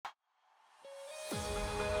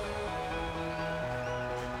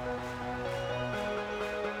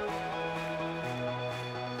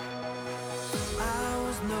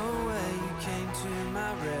no way you came to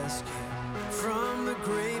my rescue. From the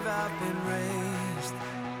grave I've been raised.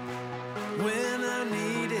 When I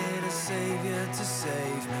needed a savior to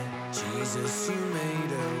save me, Jesus, you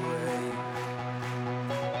made a way.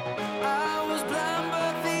 I was blind,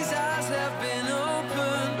 but these eyes have been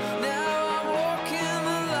opened. Now I walk in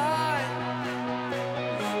the light.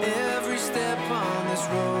 Every step on this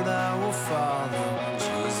road I will follow.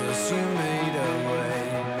 Jesus, you made a way.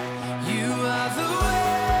 You are the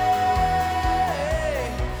way.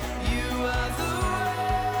 You are the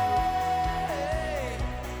way.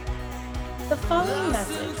 The following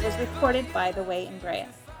message was recorded by The Way in Brea.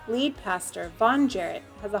 Lead pastor Vaughn Jarrett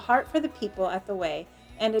has a heart for the people at The Way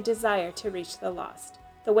and a desire to reach the lost.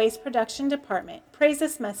 The Way's production department prays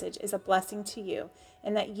this message is a blessing to you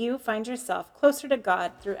and that you find yourself closer to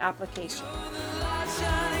God through application.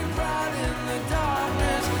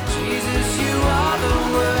 Jesus, you are the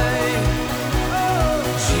way. Oh,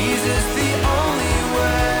 Jesus, the only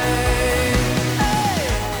way.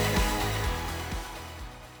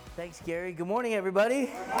 Thanks, Gary. Good morning,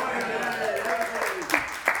 everybody.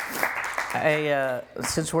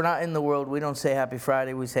 Since we're not in the world, we don't say Happy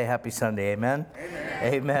Friday, we say Happy Sunday. Amen?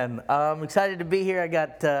 Amen. I'm excited to be here. I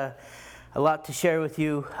got a lot to share with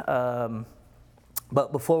you.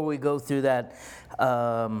 But before we go through that,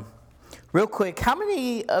 real quick, how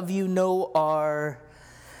many of you know our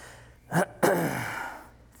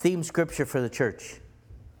theme scripture for the church?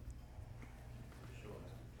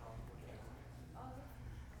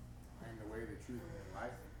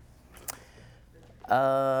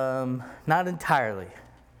 Not entirely.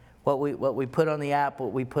 What we put on the app,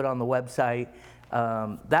 what we put on the website,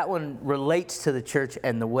 that one relates to the church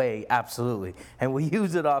and the way, absolutely. And we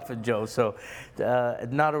use it often, Joe, so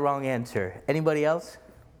not a wrong answer. Anybody else?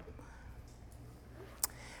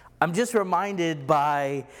 I'm just reminded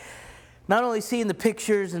by not only seeing the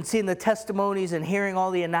pictures and seeing the testimonies and hearing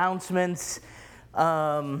all the announcements,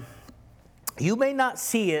 you may not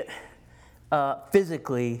see it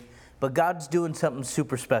physically, but God's doing something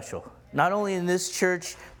super special. Not only in this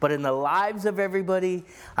church, but in the lives of everybody.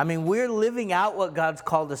 I mean, we're living out what God's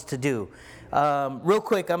called us to do. Real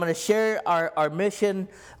quick, I'm going to share our mission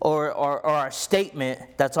or our statement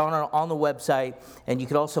that's on the website, and you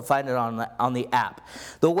can also find it on the app.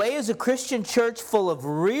 The Way is a Christian church full of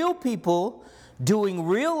real people doing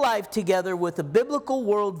real life together with a biblical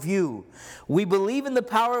worldview. We believe in the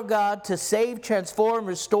power of God to save, transform,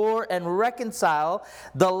 restore, and reconcile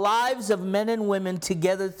the lives of men and women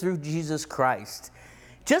together through Jesus Christ.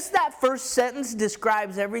 Just that first sentence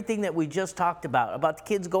describes everything that we just talked about the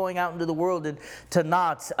kids going out into the world and to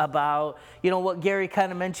Knott's, about, what Gary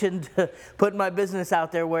kind of mentioned, putting my business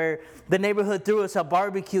out there where the neighborhood threw us a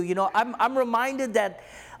barbecue. I'm reminded that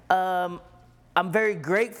I'm very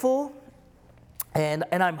grateful and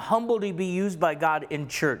I'm humbled to be used by God in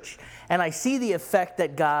church. And I see the effect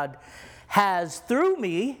that God has through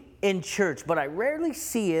me in church, but I rarely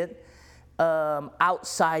see it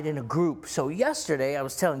outside in a group. So yesterday I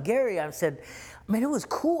was telling Gary, I said, it was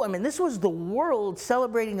cool. This was the world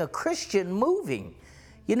celebrating a Christian moving.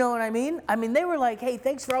 You know what I mean? They were like, hey,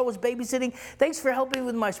 thanks for always babysitting. Thanks for helping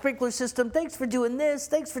with my sprinkler system. Thanks for doing this.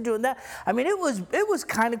 Thanks for doing that. It was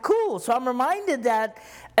kind of cool. So I'm reminded that,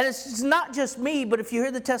 and it's not just me, but if you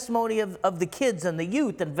hear the testimony of the kids and the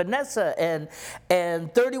youth and Vanessa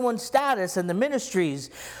and 31 Status and the ministries,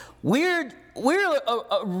 we're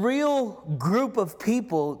a real group of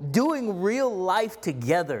people doing real life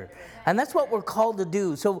together. And that's what we're called to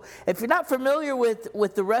do. So if you're not familiar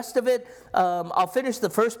with the rest of it, I'll finish the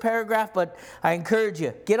first paragraph, but I encourage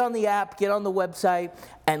you, get on the app, get on the website,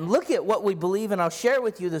 and look at what we believe. And I'll share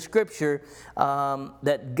with you the scripture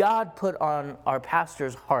that God put on our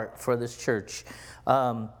pastor's heart for this church.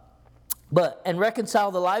 And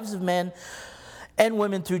reconcile the lives of men and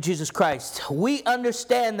women through Jesus Christ. We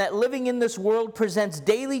understand that living in this world presents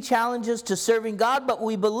daily challenges to serving God, but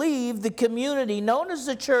we believe the community known as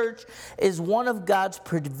the church is one of God's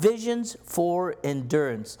provisions for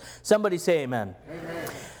endurance. Somebody say amen. Amen.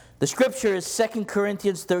 The scripture is 2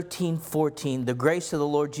 Corinthians 13:14. The grace of the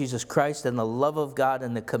Lord Jesus Christ and the love of God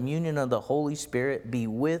and the communion of the Holy Spirit be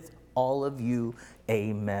with all of you.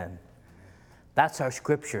 Amen. That's our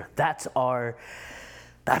scripture. That's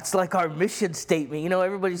like our mission statement.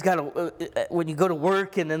 Everybody's got when you go to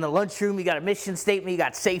work and in the lunchroom, you got a mission statement, you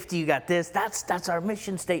got safety, you got this. That's our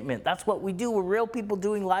mission statement. That's what we do. We're real people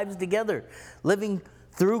doing lives together, living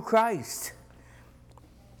through Christ.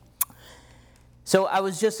 So I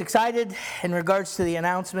was just excited in regards to the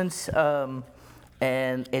announcements, and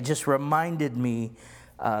it just reminded me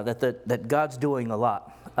that God's doing a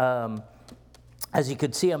lot. As you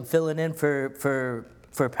could see, I'm filling in for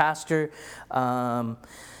for Pastor.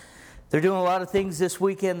 They're doing a lot of things this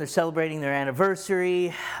weekend. They're celebrating their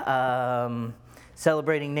anniversary,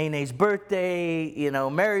 celebrating Nene's birthday. You know,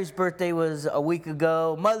 Mary's birthday was a week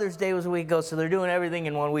ago. Mother's Day was a week ago. So they're doing everything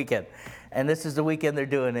in one weekend. And this is the weekend they're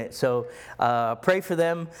doing it. So pray for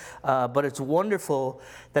them. But it's wonderful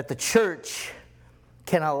that the church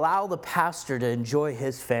can allow the pastor to enjoy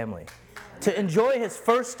his family, to enjoy his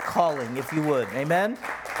first calling, if you would. Amen?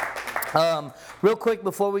 Real quick,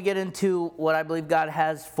 before we get into what I believe God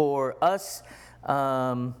has for us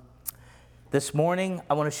this morning,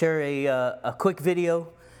 I want to share a quick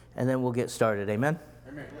video, and then we'll get started. Amen?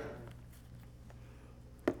 Amen.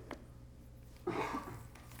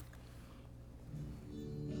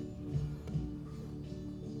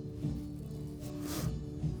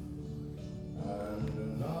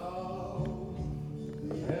 And now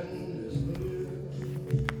the end is near,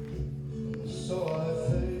 so I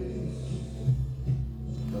face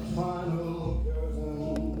the final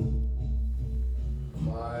curtain.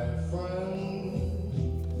 My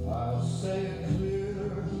friend, I'll say it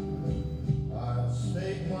clear, I'll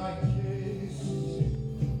state my case,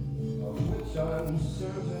 of which I'm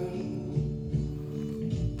certain.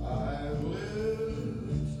 I've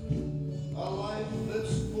lived a life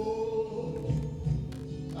that's full.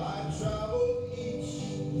 I traveled each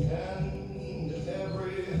and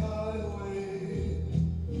every highway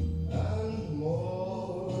and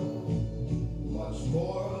more, much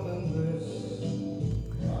more than this.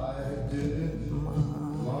 I did it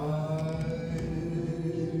my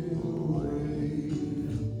way.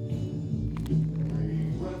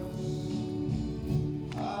 Regrets,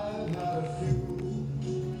 I've had a few,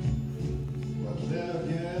 but then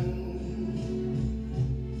again,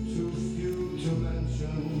 too few to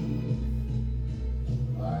mention.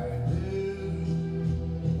 I did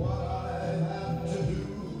what I had to do,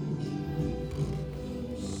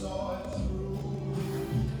 saw it through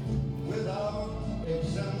without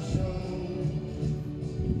exemption.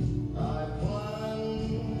 I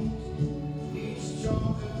planned each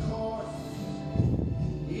charted course,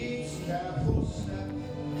 each careful step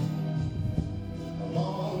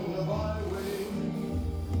along the byway,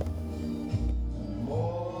 and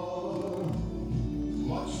more,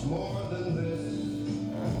 much more than this.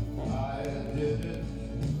 I did it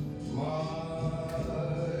my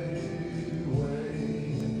way.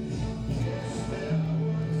 Yes, there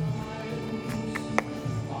were times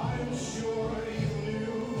I'm sure you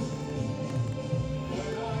knew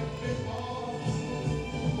when I bit off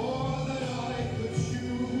more than I could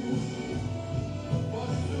chew. But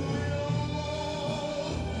through it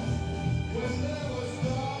all, when there was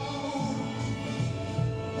doubt,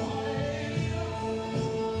 I ate it up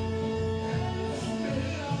and spit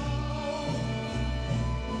it out.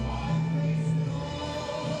 I faced it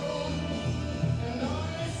all, and I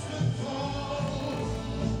stood tall,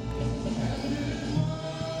 and did it my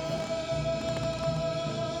way.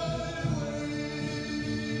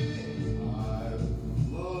 I've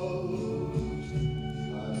loved,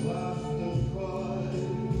 I've laughed and cried,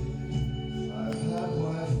 I've had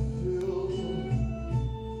my fill.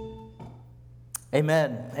 Amen.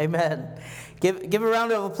 Amen. Give a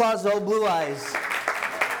round of applause to old Blue Eyes.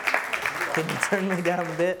 Can you turn me down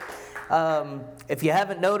a bit? If you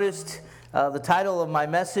haven't noticed, the title of my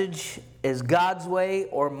message is God's Way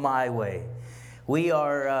or My Way. We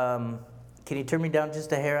are, can you turn me down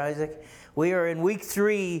just a hair, Isaac? We are in week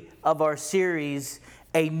 3 of our series,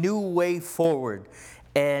 A New Way Forward.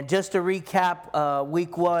 And just to recap,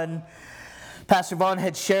 week 1, Pastor Vaughn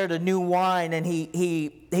had shared a new wine, and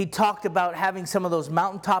he talked about having some of those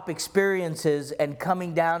mountaintop experiences and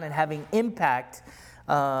coming down and having impact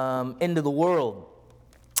into the world.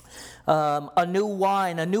 A new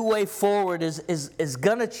wine, a new way forward is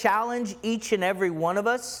going to challenge each and every one of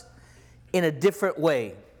us in a different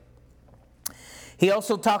way. He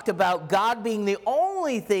also talked about God being the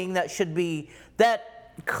only thing that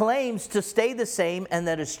claims to stay the same and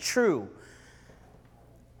that is true.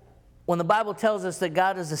 When the Bible tells us that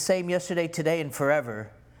God is the same yesterday, today, and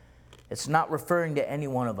forever, it's not referring to any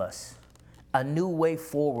one of us. A new way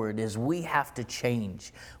forward is we have to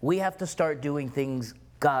change. We have to start doing things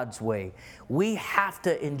God's way. We have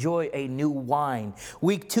to enjoy a new wine.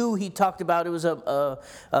 Week 2, he talked about it was a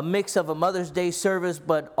mix of a Mother's Day service,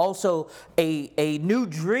 but also a new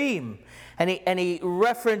dream. And he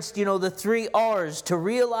referenced, the 3 R's: to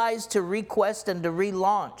realize, to request, and to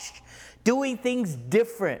relaunch. Doing things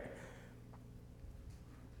different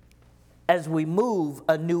as we move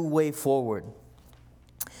a new way forward.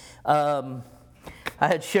 I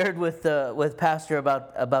had shared with Pastor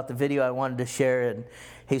about the video I wanted to share, and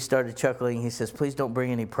he started chuckling. He says, please don't bring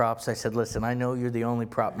any props. I said, listen, I know you're the only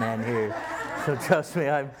prop man here. So trust me,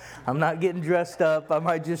 I'm not getting dressed up. I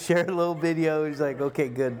might just share a little video. He's like, okay,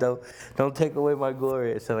 good. Don't take away my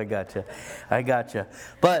glory. I said, I gotcha.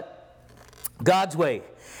 But God's way.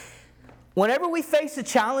 Whenever we face a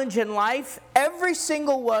challenge in life, every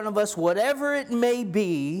single one of us, whatever it may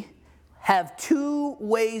be, have two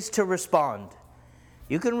ways to respond.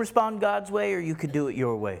 You can respond God's way or you can do it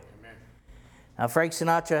your way. Amen. Now, Frank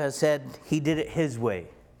Sinatra has said he did it his way.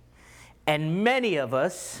 And many of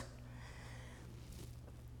us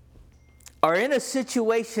are in a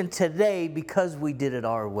situation today because we did it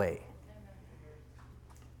our way.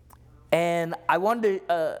 And I wanted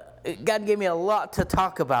to, God gave me a lot to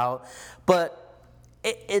talk about, but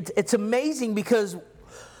it's amazing because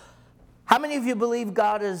how many of you believe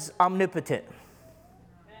God is omnipotent?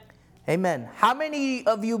 Amen. How many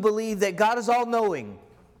of you believe that God is all-knowing?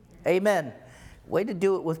 Amen. Way to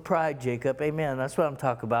do it with pride, Jacob. Amen. That's what I'm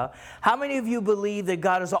talking about. How many of you believe that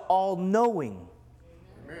God is all-knowing?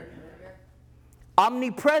 Amen.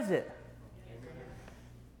 Omnipresent.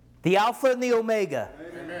 The Alpha and the Omega.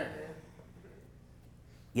 Amen.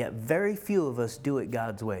 Yet very few of us do it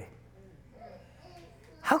God's way.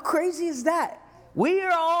 How crazy is that? We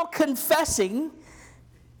are all confessing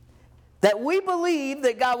that we believe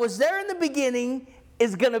that God was there in the beginning,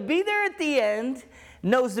 is going to be there at the end,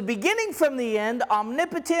 knows the beginning from the end,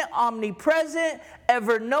 omnipotent, omnipresent,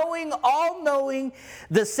 ever-knowing, all-knowing,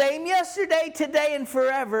 the same yesterday, today, and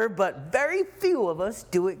forever, but very few of us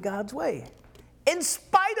do it God's way. In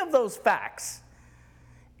spite of those facts,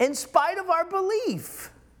 in spite of our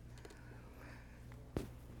belief.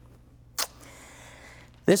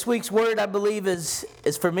 This week's word, I believe, is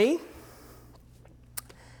for me,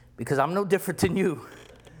 because I'm no different than you.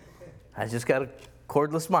 I just got a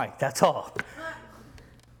cordless mic, that's all.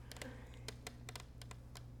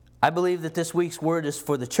 I believe that this week's word is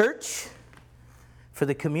for the church, for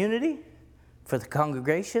the community, for the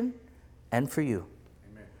congregation, and for you.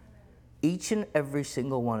 Amen. Each and every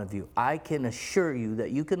single one of you. I can assure you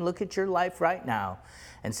that you can look at your life right now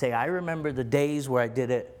and say, I remember the days where I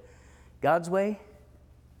did it God's way,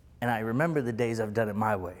 and I remember the days I've done it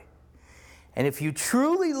my way. And if you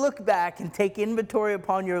truly look back and take inventory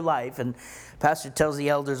upon your life, and Pastor tells the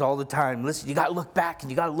elders all the time, listen, you got to look back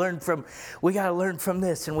and you got to learn from, we got to learn from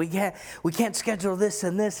this, and we can't schedule this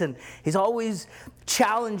and this. And he's always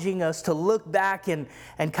challenging us to look back and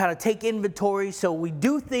kind of take inventory so we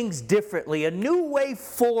do things differently, a new way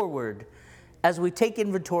forward as we take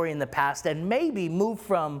inventory in the past and maybe move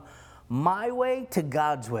from my way to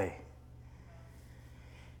God's way.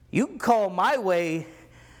 You can call my way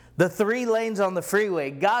the 3 lanes on the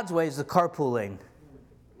freeway. God's way is the carpool lane.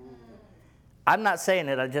 I'm not saying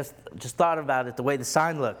it. I just thought about it the way the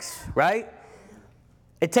sign looks, right?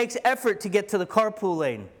 It takes effort to get to the carpool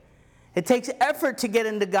lane. It takes effort to get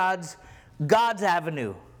into God's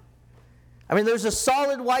avenue. I mean, there's a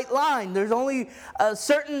solid white line. There's only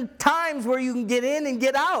certain times where you can get in and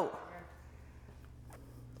get out.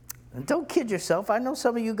 And don't kid yourself. I know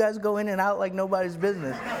some of you guys go in and out like nobody's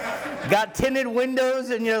business. Got tinted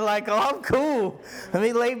windows and you're like, oh, I'm cool. Let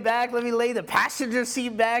me lay back. Let me lay the passenger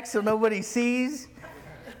seat back so nobody sees.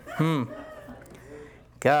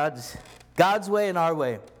 God's way and our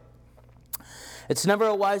way. It's never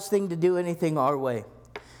a wise thing to do anything our way,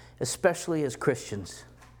 especially as Christians.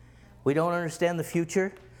 We don't understand the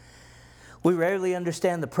future. We rarely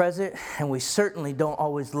understand the present, and we certainly don't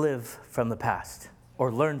always live from the past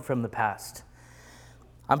or learn from the past.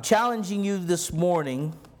 I'm challenging you this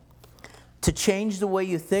morning to change the way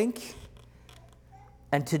you think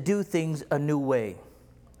and to do things a new way.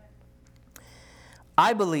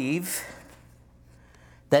 I believe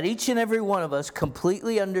that each and every one of us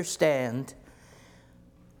completely understand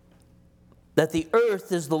that the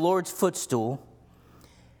earth is the Lord's footstool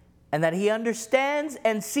and that He understands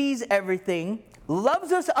and sees everything,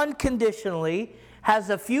 loves us unconditionally,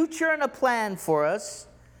 has a future and a plan for us,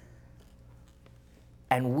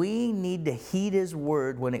 and we need to heed His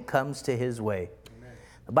word when it comes to His way. Amen.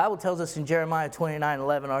 The Bible tells us in Jeremiah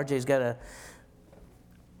 29:11, RJ's got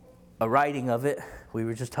a writing of it. We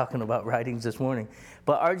were just talking about writings this morning.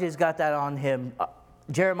 But RJ's got that on him.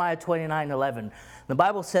 Jeremiah 29:11. The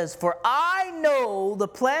Bible says, for I know the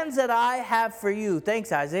plans that I have for you.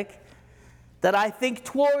 Thanks, Isaac. That I think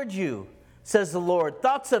toward you, says the Lord.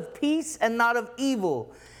 Thoughts of peace and not of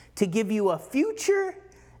evil, to give you a future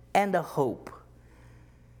and a hope.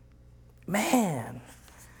 Man,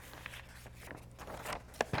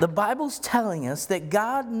 the Bible's telling us that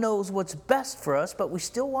God knows what's best for us, but we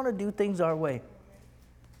still want to do things our way.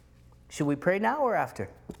 Should we pray now or after?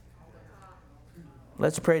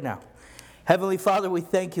 Let's pray now. Heavenly Father, we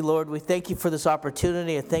thank you, Lord. We thank you for this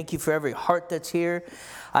opportunity. I thank you for every heart that's here.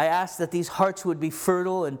 I ask that these hearts would be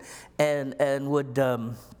fertile and would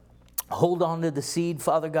hold on to the seed,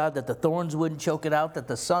 Father God, that the thorns wouldn't choke it out, that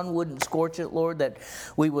the sun wouldn't scorch it, Lord, that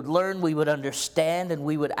we would learn, we would understand, and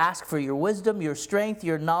we would ask for your wisdom, your strength,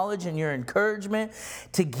 your knowledge, and your encouragement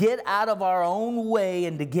to get out of our own way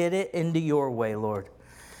and to get it into your way, Lord.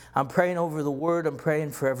 I'm praying over the word. I'm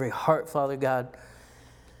praying for every heart, Father God.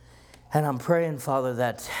 And I'm praying, Father,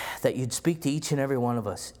 that you'd speak to each and every one of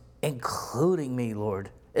us, including me, Lord,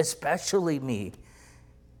 especially me.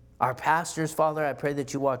 Our pastors, Father, I pray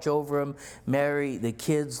that you watch over them. Mary, the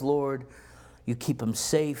kids, Lord, you keep them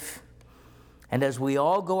safe. And as we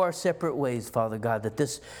all go our separate ways, Father God, that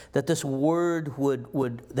this word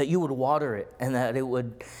would that you would water it and that it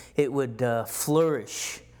would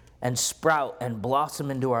flourish and sprout and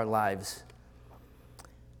blossom into our lives.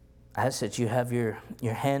 I ask that you have your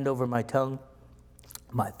hand over my tongue,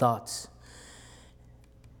 my thoughts.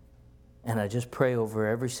 And I just pray over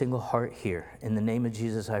every single heart here. In the name of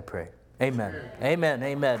Jesus, I pray. Amen. Amen.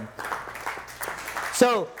 Amen.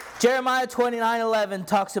 So, Jeremiah 29:11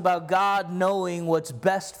 talks about God knowing what's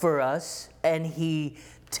best for us. And he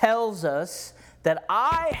tells us that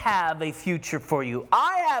I have a future for you.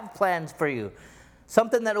 I have plans for you.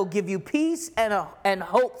 Something that will give you peace and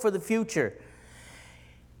hope for the future.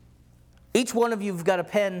 Each one of you have got a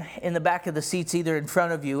pen in the back of the seats, either in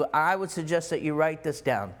front of you. I would suggest that you write this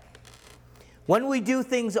down. When we do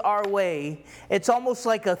things our way, it's almost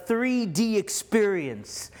like a 3D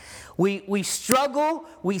experience. We struggle,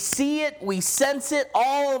 we see it, we sense it.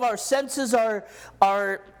 All of our senses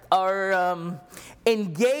are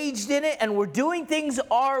engaged in it, and we're doing things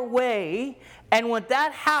our way. And when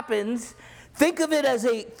that happens, think of it as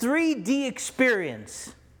a 3D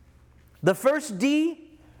experience. The first D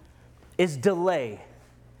is delay.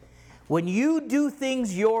 When you do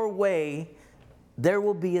things your way, there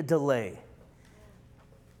will be a delay.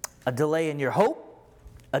 A delay in your hope,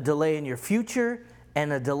 a delay in your future,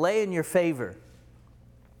 and a delay in your favor.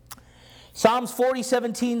 Psalms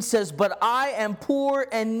 40:17 says, "But I am poor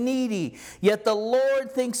and needy, yet the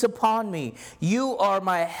Lord thinks upon me. You are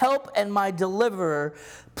my help and my deliverer.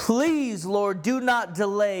 Please, Lord, do not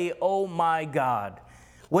delay, oh my God."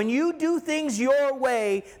 When you do things your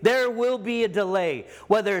way, there will be a delay.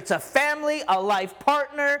 Whether it's a family, a life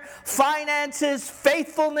partner, finances,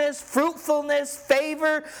 faithfulness, fruitfulness,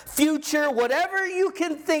 favor, future, whatever you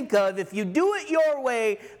can think of, if you do it your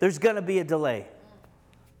way, there's going to be a delay.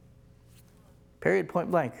 Period, point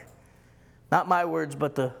blank. Not my words,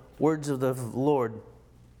 but the words of the Lord.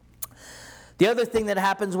 The other thing that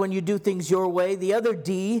happens when you do things your way, the other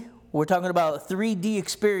D, we're talking about a 3D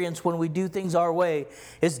experience when we do things our way,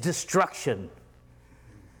 is destruction.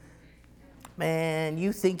 Man,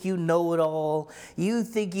 you think you know it all. You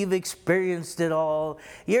think you've experienced it all.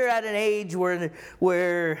 You're at an age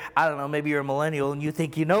where I don't know, maybe you're a millennial and you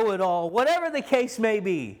think you know it all. Whatever the case may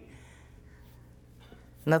be.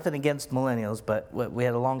 Nothing against millennials, but we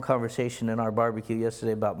had a long conversation in our barbecue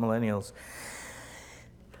yesterday about millennials.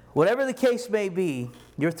 Whatever the case may be,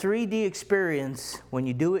 your 3D experience, when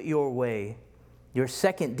you do it your way, your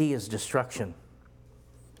second D is destruction.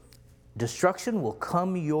 Destruction will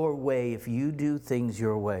come your way if you do things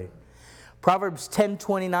your way. Proverbs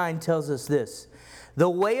 10:29 tells us this: "The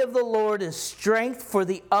way of the Lord is strength for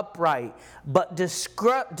the upright, but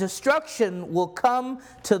destruction will come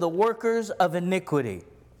to the workers of iniquity."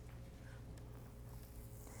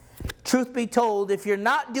 Truth be told, if you're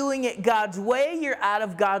not doing it God's way, you're out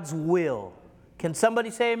of God's will. Can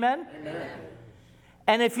somebody say amen? Amen.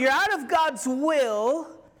 And if you're out of God's will,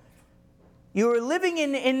 you are living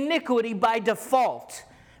in iniquity by default.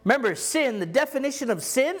 Remember, sin, the definition of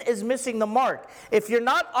sin is missing the mark. If you're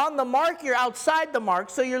not on the mark, you're outside the mark,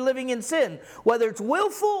 so you're living in sin. Whether it's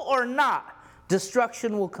willful or not,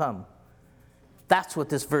 destruction will come. That's what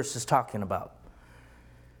this verse is talking about.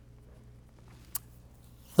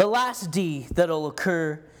 The last D that'll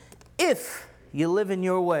occur if you live in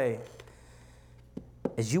your way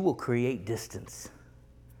is you will create distance.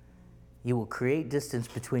 You will create distance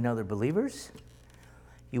between other believers.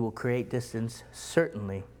 You will create distance,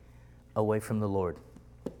 certainly, away from the Lord.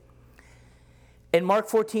 In Mark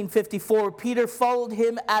 14:54, Peter followed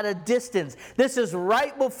him at a distance. This is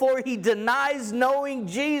right before he denies knowing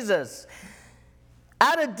Jesus.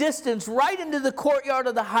 At a distance, right into the courtyard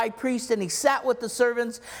of the high priest, and he sat with the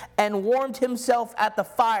servants and warmed himself at the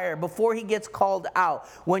fire before he gets called out.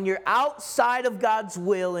 When you're outside of God's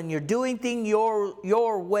will and you're doing things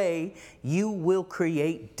your way, you will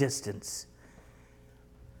create distance.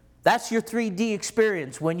 That's your 3D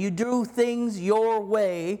experience. When you do things your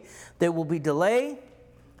way, there will be delay,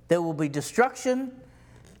 there will be destruction,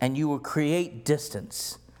 and you will create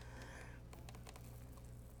distance.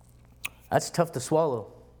 That's tough to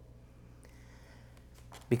swallow.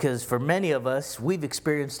 Because for many of us, we've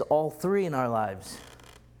experienced all three in our lives: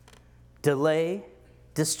 delay,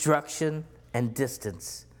 destruction, and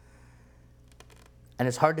distance. And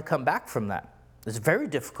it's hard to come back from that. It's very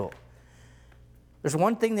difficult. There's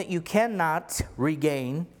one thing that you cannot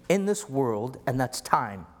regain in this world, and that's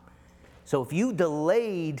time. So if you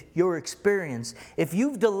delayed your experience, if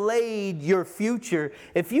you've delayed your future,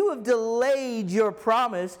 if you have delayed your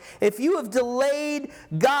promise, if you have delayed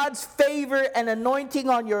God's favor and anointing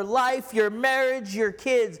on your life, your marriage, your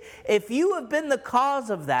kids, if you have been the cause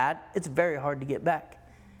of that, it's very hard to get back.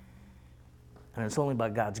 And it's only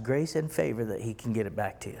by God's grace and favor that He can get it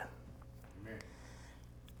back to you. Amen.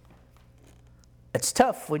 It's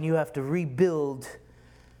tough when you have to rebuild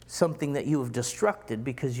something that you have destructed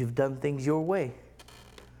because you've done things your way.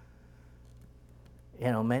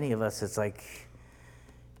 You know, many of us, it's like,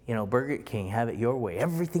 you know, Burger King, have it your way.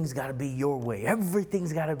 Everything's got to be your way.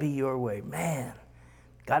 Everything's got to be your way. Man,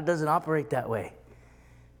 God doesn't operate that way.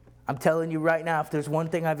 I'm telling you right now, if there's one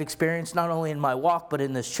thing I've experienced, not only in my walk, but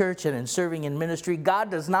in this church and in serving in ministry,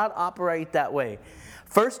 God does not operate that way.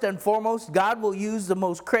 First and foremost, God will use the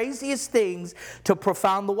most craziest things to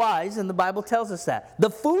profound the wise, and the Bible tells us that. The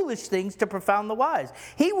foolish things to profound the wise.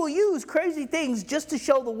 He will use crazy things just to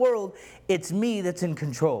show the world it's me that's in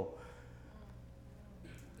control.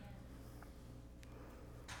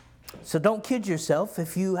 So don't kid yourself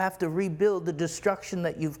if you have to rebuild the destruction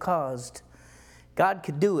that you've caused. God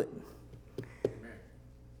could do it.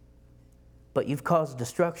 But you've caused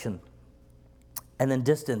destruction. And then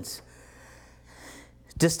distance.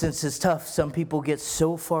 Distance is tough. Some people get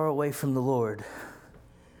so far away from the Lord.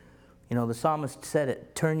 You know, the psalmist said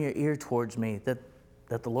it, turn your ear towards me, that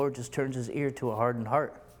the Lord just turns his ear to a hardened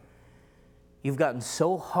heart. You've gotten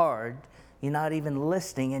so hard, you're not even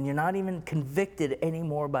listening, and you're not even convicted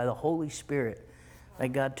anymore by the Holy Spirit that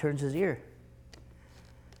God turns his ear.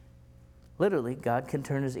 Literally, God can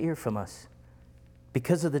turn his ear from us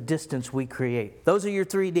because of the distance we create. Those are your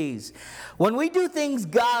 3 Ds. When we do things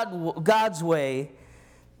God's way,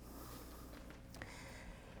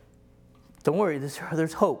 don't worry,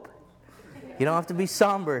 there's hope. You don't have to be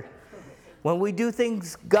somber. When we do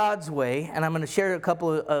things God's way, and I'm going to share a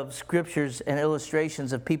couple of scriptures and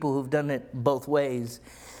illustrations of people who've done it both ways.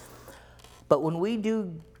 But when we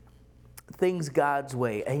do things God's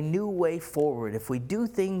way, a new way forward, if we do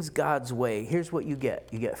things God's way, here's what you get.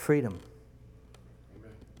 You get freedom.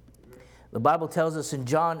 Amen. The Bible tells us in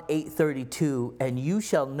John 8:32, and you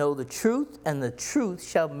shall know the truth, and the truth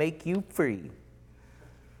shall make you free.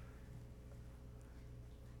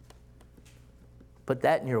 Put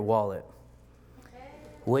that in your wallet.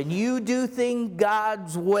 When you do things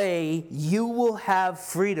God's way, you will have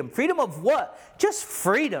freedom. Freedom of what? Just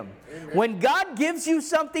freedom. Amen. When God gives you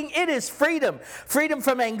something, it is freedom. Freedom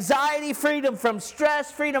from anxiety, freedom from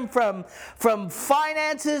stress, freedom from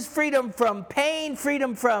finances, freedom from pain,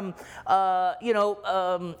 freedom from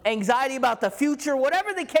anxiety about the future,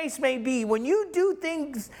 whatever the case may be. When you do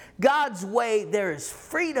things God's way, there is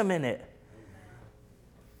freedom in it.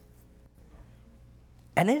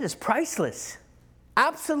 And it is priceless.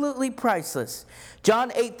 Absolutely priceless.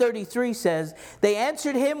 John 8:33 says, they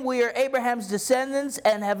answered him, we are Abraham's descendants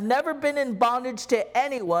and have never been in bondage to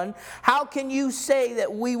anyone. How can you say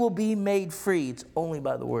that we will be made free? It's only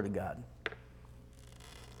by the word of God.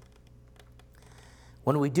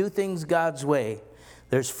 When we do things God's way,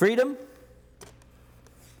 there's freedom,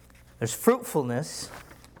 there's fruitfulness.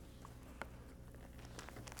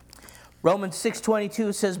 Romans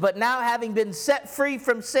 6:22 says, but now having been set free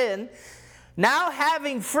from sin, now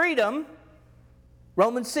having freedom,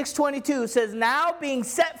 Romans 6:22 says, now being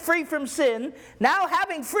set free from sin, now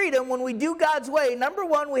having freedom, when we do God's way, number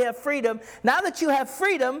one, we have freedom. Now that you have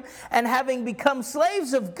freedom and having become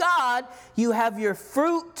slaves of God, you have your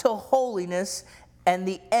fruit to holiness and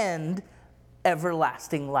the end,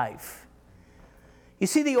 everlasting life. You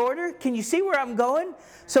see the order? Can you see where I'm going?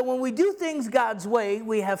 So when we do things God's way,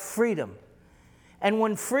 we have freedom. And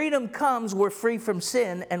when freedom comes, we're free from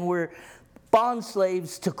sin and we're bond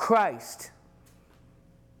slaves to Christ.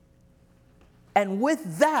 And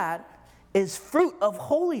with that is fruit of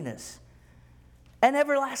holiness and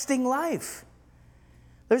everlasting life.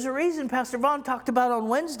 There's a reason Pastor Vaughn talked about on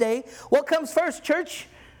Wednesday. What comes first, church?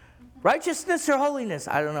 Righteousness or holiness?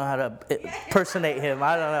 I don't know how to impersonate him.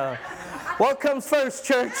 I don't know. What comes first,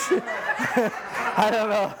 church? I don't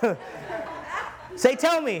know. Say,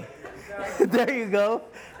 tell me. There you go.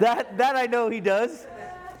 That I know he does.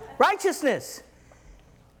 Righteousness.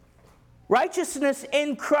 Righteousness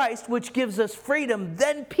in Christ, which gives us freedom,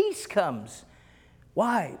 then peace comes.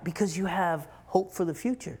 Why? Because you have hope for the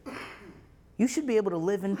future. You should be able to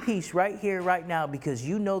live in peace right here, right now, because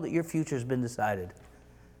you know that your future has been decided.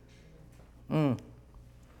 When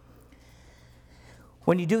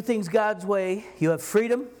you do things God's way, you have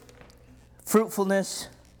freedom, fruitfulness,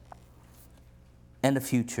 and a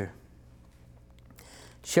future.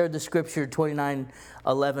 Shared the scripture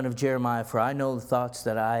 29:11 of Jeremiah, for I know the thoughts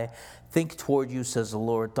that I think toward you, says the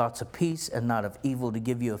Lord, thoughts of peace and not of evil, to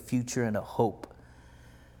give you a future and a hope.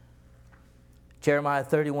 Jeremiah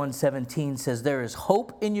 31:17 says, there is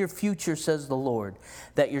hope in your future, says the Lord,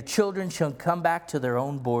 that your children shall come back to their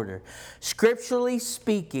own border. Scripturally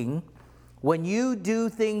speaking, when you do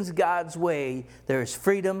things God's way, there is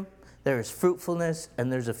freedom, there is fruitfulness,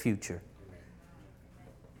 and there's a future.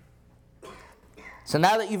 So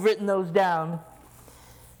now that you've written those down,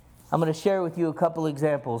 I'm going to share with you a couple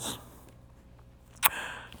examples.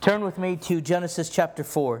 Turn with me to Genesis chapter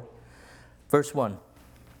 4, verse 1.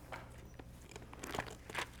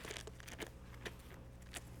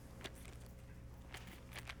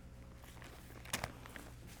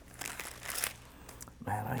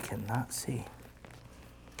 Man, I cannot see.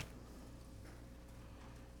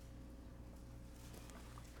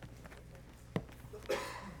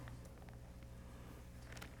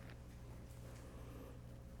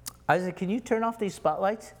 Isaac, can you turn off these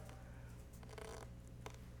spotlights?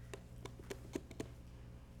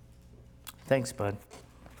 Thanks, bud.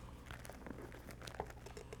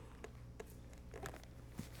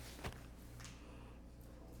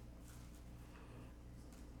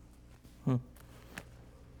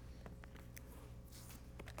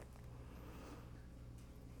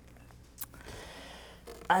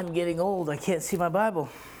 I'm getting old. I can't see my Bible.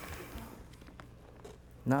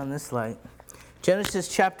 Not in this light. Genesis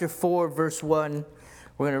chapter 4, verse 1.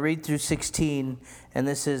 We're going to read through 16. And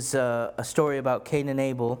this is a story about Cain and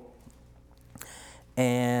Abel.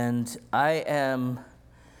 And I am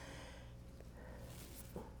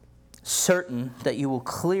certain that you will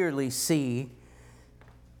clearly see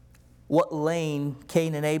what lane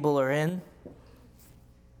Cain and Abel are in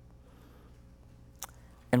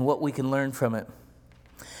and what we can learn from it.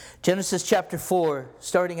 Genesis chapter 4,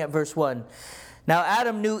 starting at verse 1. Now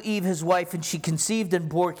Adam knew Eve his wife, and she conceived and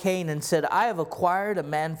bore Cain, and said, I have acquired a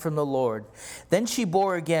man from the Lord. Then she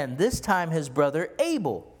bore again, this time his brother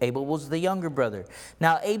Abel. Abel was the younger brother.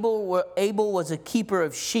 Now Abel was a keeper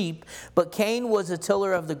of sheep, but Cain was a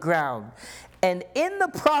tiller of the ground. And in the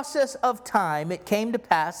process of time, it came to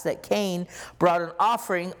pass that Cain brought an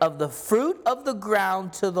offering of the fruit of the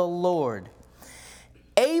ground to the Lord.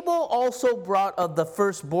 Abel also brought of the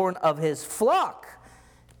firstborn of his flock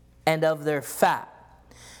and of their fat.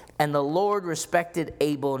 And the Lord respected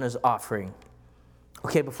Abel and his offering.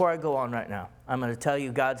 Okay, before I go on right now, I'm going to tell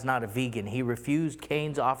you God's not a vegan. He refused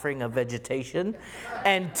Cain's offering of vegetation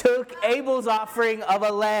and took Abel's offering of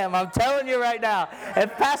a lamb. I'm telling you right now,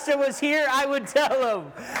 if Pastor was here, I would tell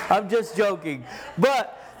him. I'm just joking.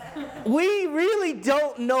 But we really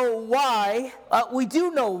don't know why. We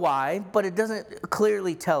do know why, but it doesn't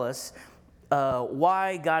clearly tell us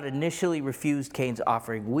why God initially refused Cain's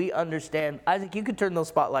offering. We understand. Isaac, you can turn those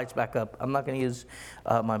spotlights back up. I'm not going to use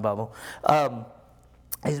my Bible.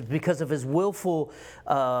 It's because of his willful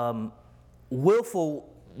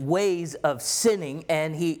ways of sinning,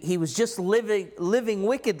 and he was just living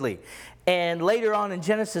wickedly. And later on in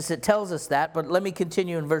Genesis it tells us that, but let me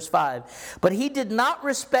continue in verse 5. But he did not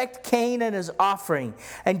respect Cain and his offering,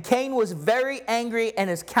 and Cain was very angry,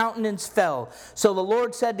 and his countenance fell. So the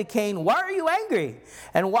Lord said to Cain, why are you angry?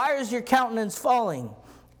 And why is your countenance falling?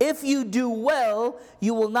 If you do well,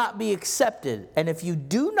 you will not be accepted. And if you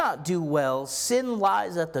do not do well, sin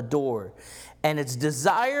lies at the door, and its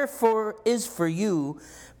desire is for you,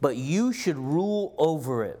 but you should rule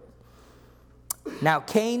over it. Now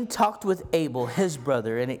Cain talked with Abel, his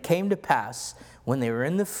brother, and it came to pass, when they were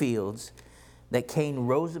in the fields, that Cain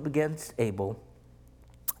rose up against Abel,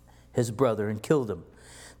 his brother, and killed him.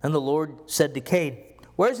 Then the Lord said to Cain,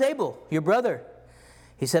 where's Abel, your brother?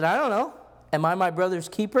 He said, I don't know. Am I my brother's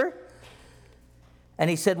keeper? And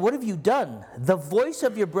he said, what have you done? The voice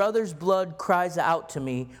of your brother's blood cries out to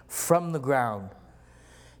me from the ground.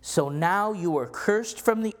 So now you are cursed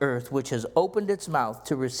from the earth, which has opened its mouth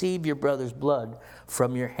to receive your brother's blood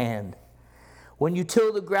from your hand. When you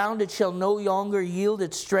till the ground, it shall no longer yield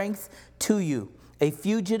its strength to you. A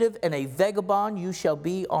fugitive and a vagabond you shall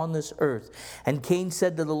be on this earth. And Cain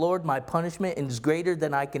said to the Lord, my punishment is greater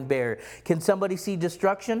than I can bear. Can somebody see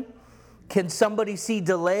destruction? Can somebody see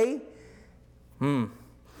delay?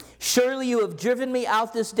 Surely you have driven me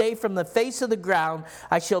out this day from the face of the ground.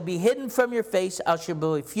 I shall be hidden from your face. I shall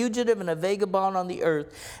be a fugitive and a vagabond on the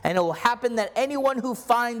earth. And it will happen that anyone who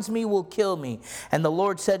finds me will kill me. And the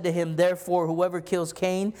Lord said to him, therefore, whoever kills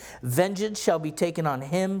Cain, vengeance shall be taken on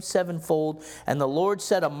him sevenfold. And the Lord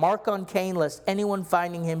set a mark on Cain, lest anyone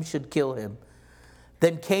finding him should kill him.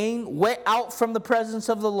 Then Cain went out from the presence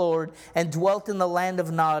of the Lord and dwelt in the land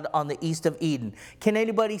of Nod on the east of Eden. Can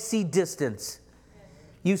anybody see distance?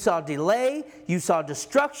 You saw delay, you saw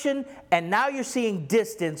destruction, and now you're seeing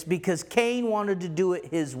distance because Cain wanted to do it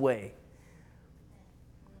his way.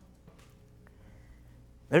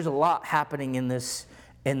 There's a lot happening in this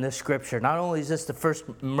scripture. Not only is this the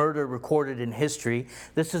first murder recorded in history,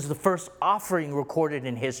 this is the first offering recorded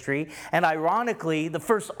in history. And ironically, the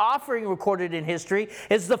first offering recorded in history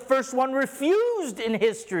is the first one refused in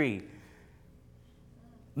history.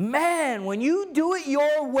 Man, when you do it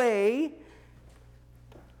your way,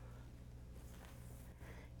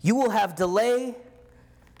 you will have delay,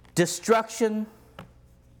 destruction,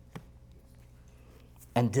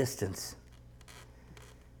 and distance.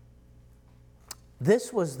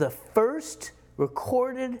 This was the first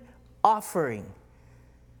recorded offering,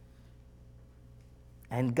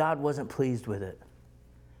 and God wasn't pleased with it.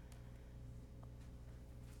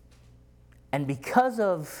 And because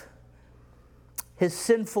of his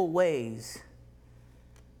sinful ways,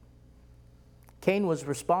 Cain was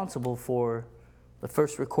responsible for the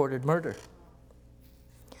first recorded murder.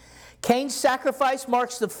 Cain's sacrifice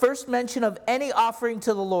marks the first mention of any offering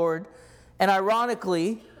to the Lord, and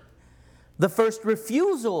ironically, the first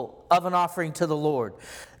refusal of an offering to the Lord.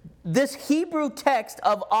 This Hebrew text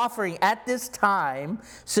of offering at this time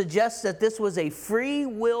suggests that this was a free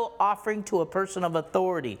will offering to a person of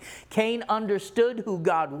authority. Cain understood who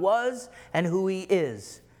God was and who he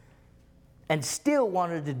is, and still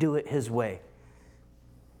wanted to do it his way.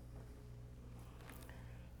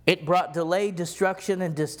 It brought delay, destruction,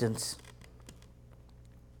 and distance.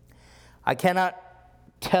 I cannot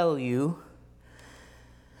tell you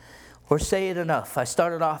or say it enough. I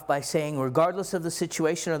started off by saying, regardless of the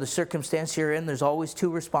situation or the circumstance you're in, there's always two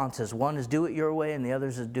responses. One is do it your way, and the other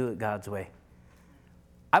is do it God's way.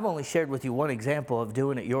 I've only shared with you one example of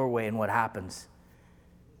doing it your way and what happens.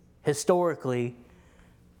 Historically,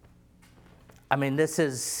 I mean, this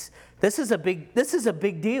is a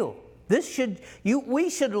big deal. We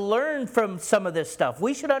should learn from some of this stuff.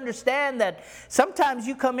 We should understand that sometimes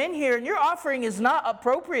you come in here and your offering is not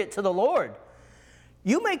appropriate to the Lord.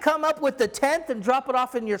 You may come up with the tenth and drop it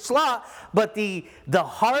off in your slot, but the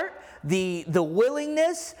heart, the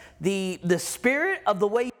willingness, the spirit of the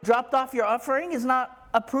way you dropped off your offering is not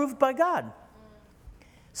approved by God.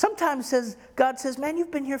 Sometimes God says, man,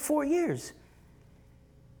 you've been here 4 years.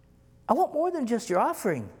 I want more than just your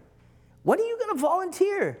offering. When are you going to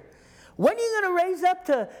volunteer? When are you going to raise up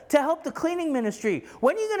to help the cleaning ministry?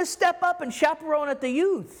 When are you going to step up and chaperone at the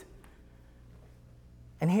youth?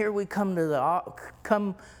 And here we come to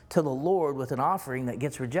the Lord with an offering that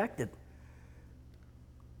gets rejected.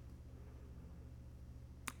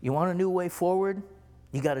 You want a new way forward?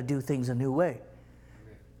 You got to do things a new way.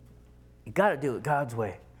 You got to do it God's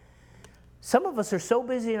way. Some of us are so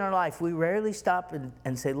busy in our life, we rarely stop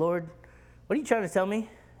and say, Lord, what are you trying to tell me?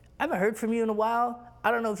 I haven't heard from you in a while. I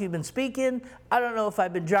don't know if you've been speaking. I don't know if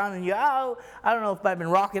I've been drowning you out. I don't know if I've been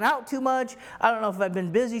rocking out too much. I don't know if I've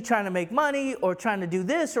been busy trying to make money or trying to do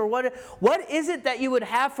this or what. What is it that you would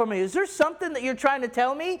have for me? Is there something that you're trying to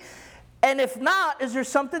tell me? And if not, is there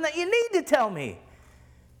something that you need to tell me?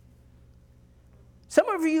 Some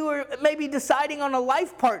of you are maybe deciding on a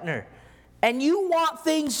life partner and you want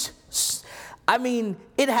things, I mean,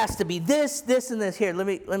 it has to be this, this, and this. Here,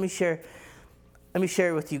 let me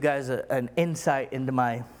share with you guys an insight into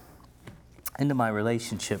my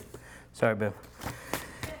relationship. Sorry, babe.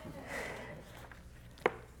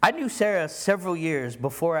 I knew Sarah several years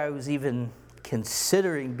before I was even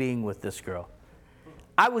considering being with this girl.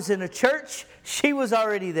 I was in a church. She was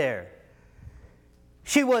already there.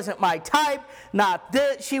 She wasn't my type, not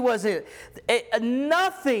this. She wasn't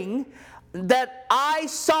nothing that I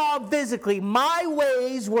saw physically. My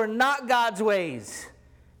ways were not God's ways.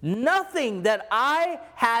 Nothing that I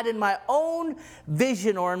had in my own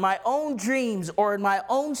vision or in my own dreams or in my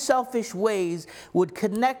own selfish ways would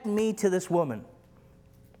connect me to this woman.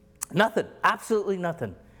 Nothing. Absolutely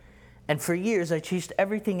nothing. And for years, I chased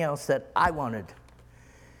everything else that I wanted.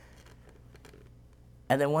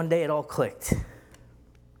 And then one day it all clicked.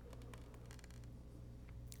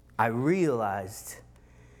 I realized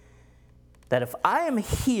that if I am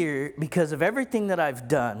here because of everything that I've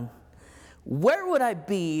done, where would I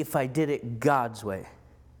be if I did it God's way?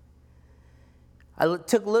 I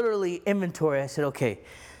took literally inventory. I said, okay,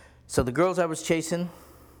 so the girls I was chasing,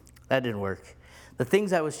 that didn't work. The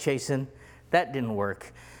things I was chasing, that didn't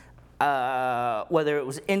work. Whether it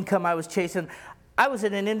was income I was chasing, I was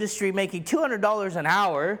in an industry making $200 an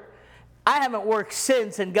hour. I haven't worked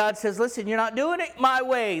since, and God says, listen, you're not doing it my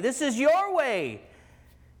way. This is your way.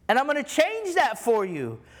 And I'm going to change that for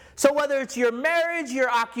you. So whether it's your marriage,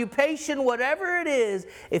 your occupation, whatever it is,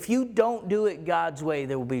 if you don't do it God's way,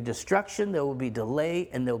 there will be destruction, there will be delay,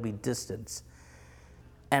 and there will be distance.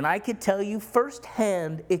 And I could tell you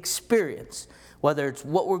firsthand experience, whether it's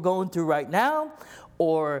what we're going through right now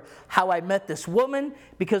or how I met this woman,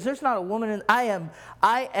 because there's not a woman,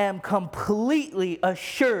 I am completely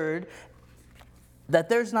assured that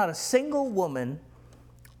there's not a single woman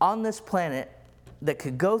on this planet that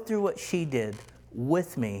could go through what she did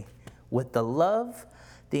with me, with the love,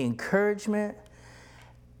 the encouragement,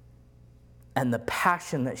 and the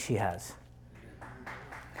passion that she has.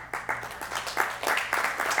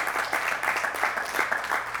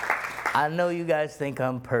 I know you guys think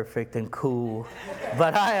I'm perfect and cool,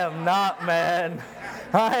 but I am not, man.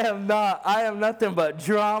 I am not. I am nothing but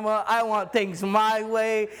drama. I want things my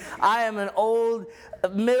way. I am an old,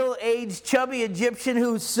 middle-aged, chubby Egyptian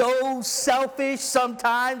who's so selfish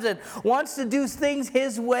sometimes and wants to do things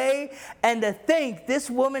his way. And to think this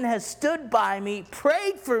woman has stood by me,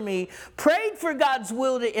 prayed for God's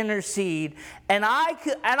will to intercede. And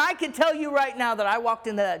I can tell you right now that I walked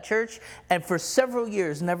into that church and for several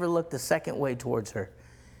years never looked a second way towards her.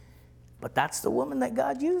 But that's the woman that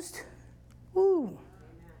God used. Woo.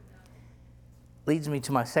 Leads me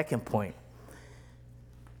to my second point.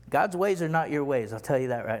 God's ways are not your ways. I'll tell you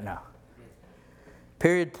that right now.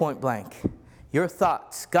 Period, point blank. Your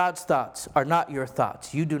thoughts, God's thoughts, are not your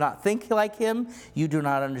thoughts. You do not think like him. You do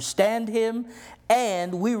not understand him.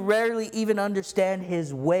 And we rarely even understand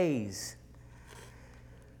his ways.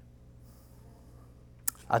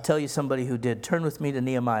 I'll tell you somebody who did. Turn with me to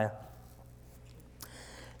Nehemiah.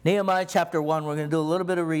 Nehemiah chapter 1. We're going to do a little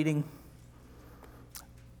bit of reading.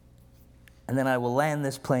 And then I will land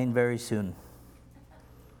this plane very soon.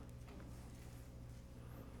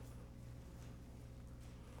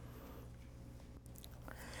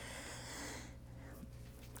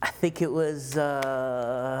 I think it was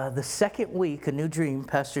the second week, A New Dream,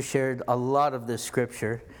 Pastor shared a lot of this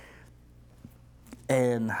scripture.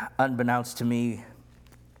 And unbeknownst to me,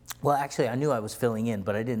 well, actually, I knew I was filling in,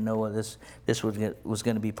 but I didn't know what this was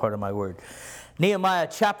going to be part of my word. Nehemiah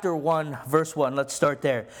chapter 1, verse 1. Let's start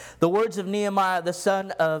there. The words of Nehemiah, the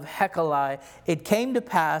son of Hekeli. It came to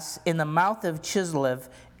pass in the mouth of Chislev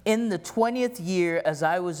in the 20th year as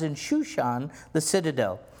I was in Shushan, the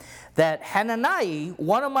citadel, that Hanani,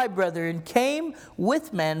 one of my brethren, came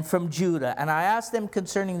with men from Judah, and I asked them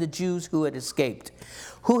concerning the Jews who had escaped,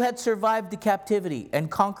 who had survived the captivity and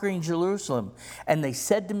conquering Jerusalem. And they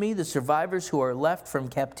said to me, the survivors who are left from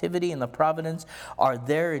captivity in the province are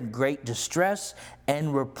there in great distress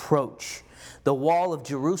and reproach. The wall of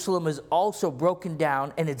Jerusalem is also broken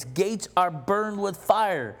down, and its gates are burned with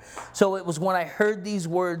fire. So it was when I heard these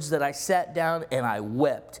words that I sat down and I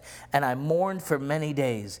wept, and I mourned for many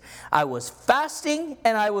days. I was fasting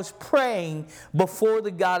and I was praying before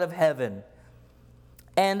the God of heaven.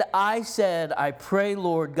 And I said, I pray,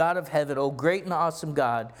 Lord, God of heaven, O great and awesome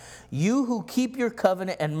God, you who keep your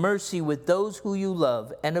covenant and mercy with those who you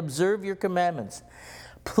love and observe your commandments,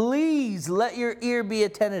 please let your ear be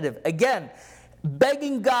attentive. Again,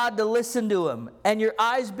 begging God to listen to him, and your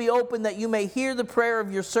eyes be open that you may hear the prayer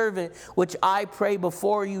of your servant, which I pray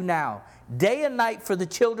before you now, day and night for the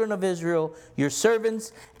children of Israel, your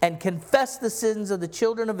servants, and confess the sins of the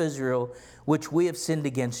children of Israel, which we have sinned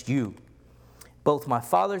against you. Both my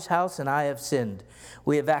father's house and I have sinned.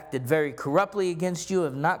 We have acted very corruptly against you.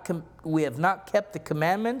 We have not kept the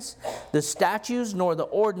commandments, the statutes, nor the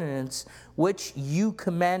ordinance which you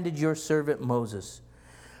commanded your servant Moses.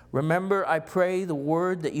 Remember, I pray, the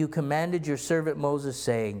word that you commanded your servant Moses,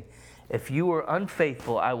 saying, if you are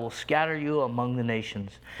unfaithful, I will scatter you among the nations.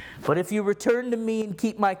 But if you return to me and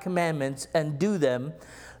keep my commandments and do them,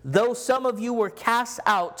 though some of you were cast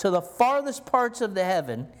out to the farthest parts of the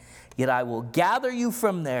heaven, yet I will gather you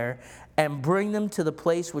from there and bring them to the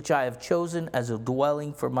place which I have chosen as a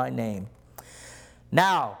dwelling for my name.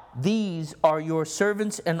 Now, these are your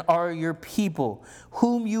servants and are your people,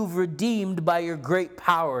 whom you've redeemed by your great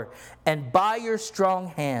power and by your strong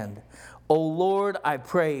hand. O Lord, I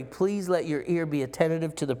pray, please let your ear be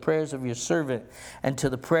attentive to the prayers of your servant and to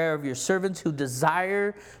the prayer of your servants who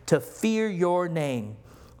desire to fear your name.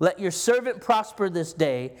 Let your servant prosper this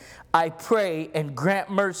day, I pray, and grant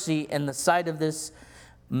mercy in the sight of this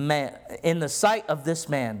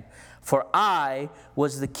man. for I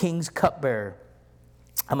was the king's cupbearer.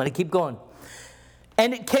 I'm going to keep going.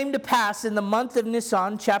 And it came to pass in the month of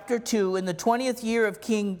Nisan, chapter 2, in the 20th year of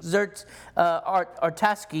King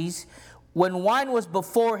Artaxerxes, when wine was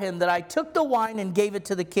before him, that I took the wine and gave it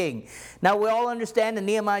to the king. Now we all understand, and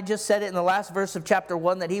Nehemiah just said it in the last verse of chapter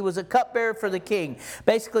 1, that he was a cupbearer for the king.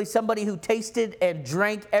 Basically somebody who tasted and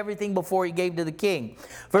drank everything before he gave to the king.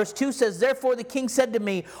 Verse 2 says, therefore the king said to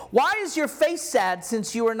me, why is your face sad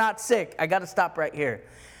since you are not sick? I got to stop right here.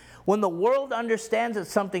 When the world understands that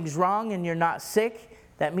something's wrong and you're not sick,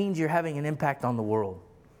 that means you're having an impact on the world.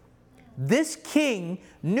 This king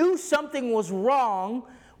knew something was wrong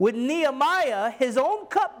with Nehemiah, his own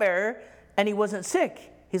cupbearer, and he wasn't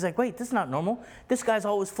sick. He's like, wait, this is not normal. This guy's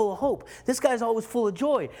always full of hope. This guy's always full of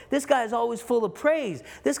joy. This guy's always full of praise.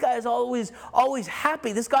 This guy's always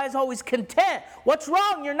happy. This guy's always content. What's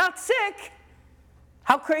wrong? You're not sick.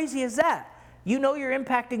 How crazy is that? You know you're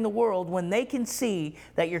impacting the world when they can see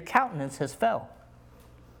that your countenance has fell.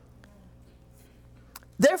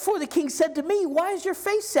 Therefore the king said to me, why is your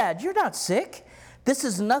face sad? You're not sick. This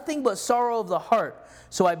is nothing but sorrow of the heart.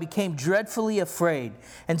 So I became dreadfully afraid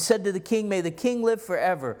and said to the king, may the king live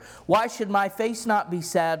forever. Why should my face not be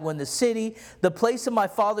sad when the city, the place of my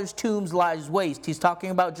father's tombs, lies waste? He's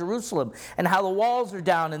talking about Jerusalem and how the walls are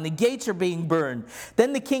down and the gates are being burned.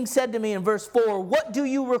 Then the king said to me in verse 4, what do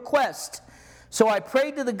you request? So I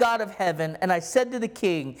prayed to the God of heaven, and I said to the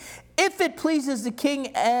king, if it pleases the king,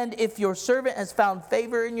 and if your servant has found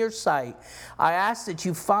favor in your sight, I ask that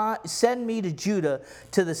you send me to Judah,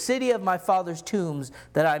 to the city of my father's tombs,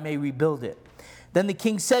 that I may rebuild it. Then the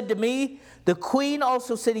king said to me, the queen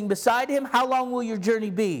also sitting beside him, how long will your journey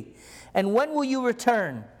be? And when will you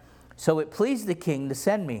return? So it pleased the king to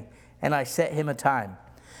send me, and I set him a time.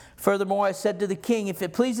 Furthermore, I said to the king, if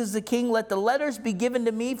it pleases the king, let the letters be given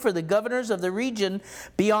to me for the governors of the region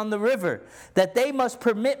beyond the river, that they must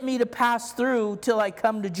permit me to pass through till I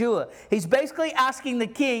come to Judah. He's basically asking the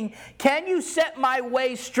king, can you set my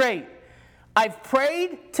way straight? I've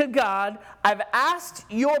prayed to God, I've asked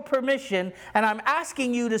your permission, and I'm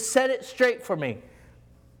asking you to set it straight for me.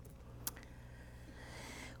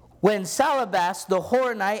 When Salabas the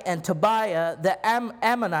Horonite and Tobiah the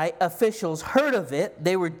Ammonite officials heard of it,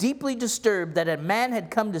 they were deeply disturbed that a man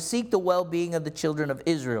had come to seek the well-being of the children of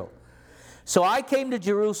Israel. So I came to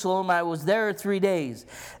Jerusalem. I was there 3 days.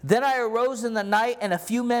 Then I arose in the night, and a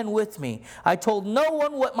few men with me. I told no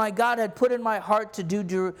one what my God had put in my heart to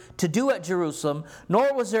do at Jerusalem,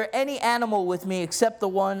 nor was there any animal with me except the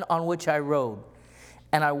one on which I rode.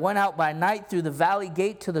 And I went out by night through the valley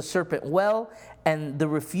gate to the serpent well and the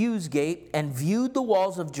refuse gate, and viewed the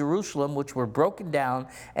walls of Jerusalem, which were broken down,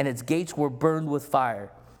 and its gates were burned with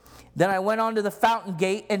fire. Then I went on to the fountain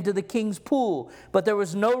gate and to the king's pool, but there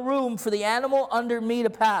was no room for the animal under me to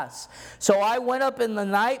pass. So I went up in the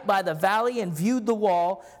night by the valley and viewed the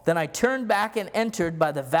wall. Then I turned back and entered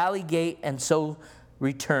by the valley gate, and so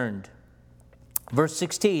returned. Verse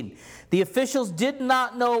 16, the officials did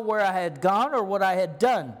not know where I had gone or what I had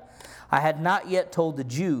done. I had not yet told the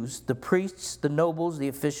Jews, the priests, the nobles, the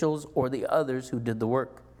officials, or the others who did the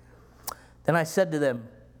work. Then I said to them,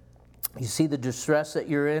 you see the distress that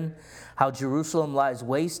you're in, how Jerusalem lies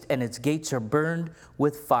waste and its gates are burned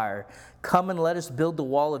with fire. Come and let us build the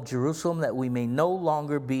wall of Jerusalem, that we may no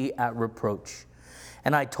longer be at reproach.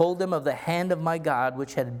 And I told them of the hand of my God,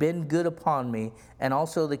 which had been good upon me, and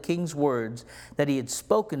also the king's words that he had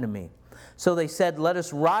spoken to me. So they said, let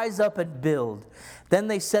us rise up and build. Then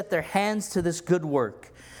they set their hands to this good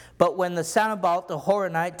work. But when the Sanballat the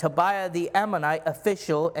Horonite, Tobiah the Ammonite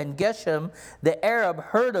official, and Geshem the Arab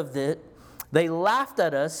heard of it, they laughed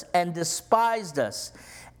at us and despised us,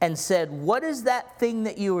 and said, what is that thing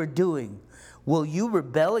that you are doing? Will you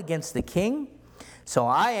rebel against the king? So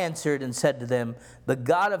I answered and said to them, the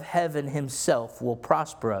God of heaven himself will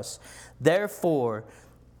prosper us. Therefore,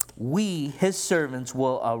 we, his servants,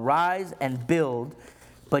 will arise and build,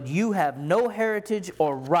 but you have no heritage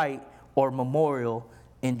or right or memorial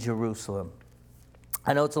in Jerusalem.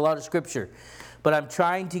 I know it's a lot of scripture, but I'm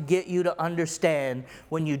trying to get you to understand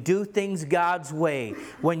when you do things God's way,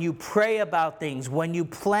 when you pray about things, when you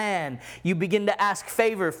plan, you begin to ask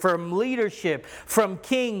favor from leadership, from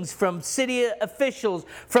kings, from city officials,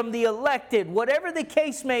 from the elected, whatever the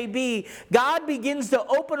case may be, God begins to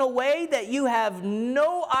open a way that you have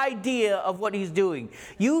no idea of what he's doing.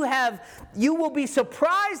 You will be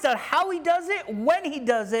surprised at how he does it, when he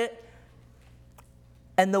does it,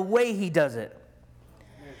 and the way he does it.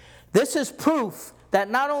 This is proof that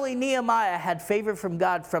not only Nehemiah had favor from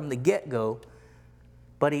God from the get-go,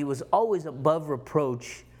 but he was always above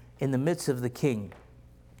reproach in the midst of the king.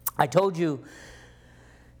 I told you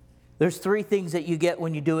There's three things that you get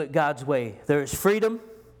when you do it God's way. There's freedom,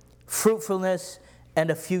 fruitfulness, and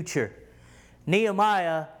a future.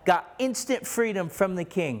 Nehemiah got instant freedom from the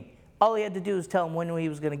king. All he had to do was tell him when he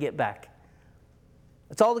was going to get back.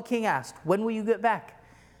 That's all the king asked. When will you get back?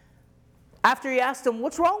 After he asked him,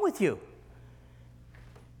 what's wrong with you?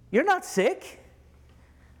 You're not sick.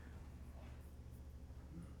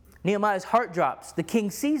 Nehemiah's heart drops. The king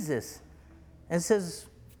sees this and says,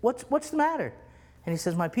 what's the matter? And he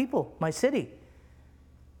says, my people, my city.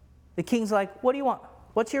 The king's like, what do you want?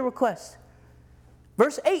 What's your request?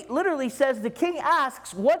 Verse 8 literally says the king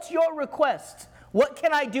asks, what's your request? What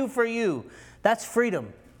can I do for you? That's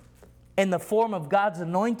freedom in the form of God's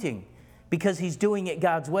anointing because he's doing it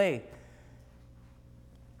God's way.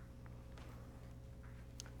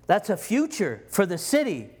 That's a future for the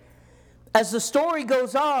city. As the story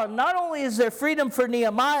goes on, not only is there freedom for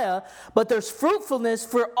Nehemiah, but there's fruitfulness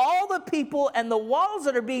for all the people and the walls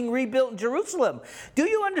that are being rebuilt in Jerusalem. Do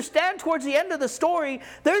you understand? Towards the end of the story,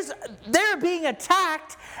 they're being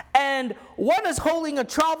attacked, and one is holding a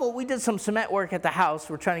trowel. We did some cement work at the house.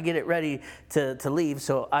 We're trying to get it ready to leave,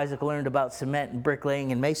 so Isaac learned about cement and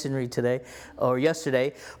bricklaying and masonry today, or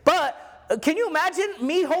yesterday. But can you imagine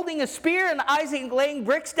me holding a spear and Isaac laying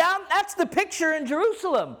bricks down? That's the picture in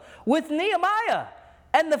Jerusalem with Nehemiah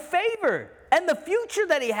and the favor and the future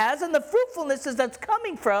that he has and the fruitfulness that's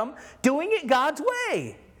coming from doing it God's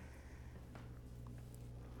way.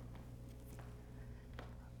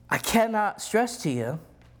 I cannot stress to you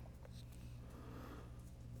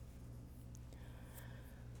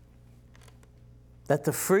that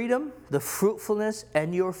the freedom, the fruitfulness,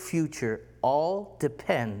 and your future all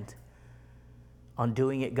depend on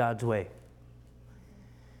doing it God's way.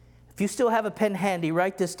 If you still have a pen handy,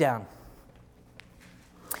 write this down.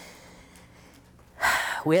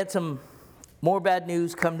 We had some more bad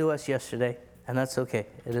news come to us yesterday, and that's okay.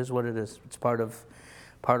 It is what it is. It's part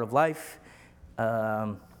of life.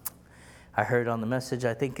 I heard on the message,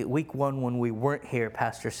 I think at week 1 when we weren't here,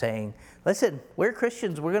 pastor saying, listen, we're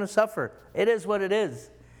Christians, we're going to suffer. It is what it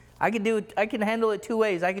is. I can handle it 2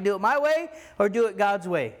 ways. I can do it my way or do it God's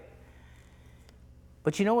way.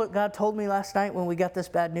 But you know what God told me last night when we got this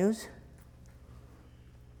bad news?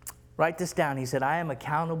 Write this down. He said, I am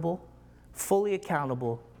accountable, fully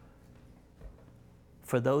accountable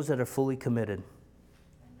for those that are fully committed.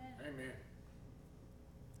 Amen.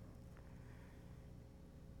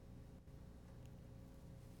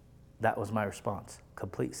 That was my response.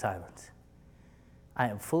 Complete silence. I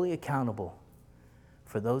am fully accountable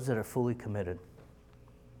for those that are fully committed.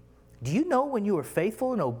 Do you know when you are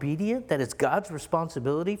faithful and obedient that it's God's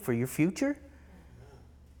responsibility for your future?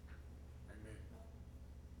 Amen.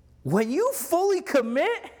 When you fully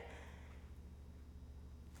commit,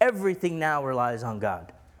 everything now relies on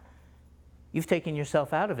God. You've taken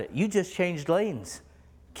yourself out of it. You just changed lanes.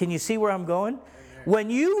 Can you see where I'm going? Amen. When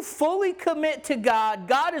you fully commit to God,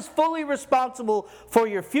 God is fully responsible for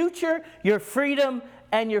your future, your freedom,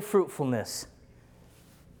 and your fruitfulness.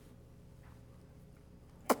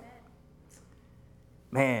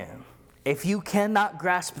 Man, if you cannot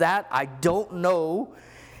grasp that, I don't know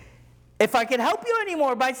if I can help you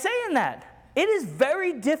anymore by saying that. It is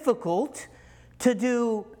very difficult to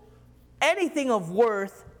do anything of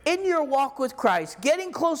worth in your walk with Christ,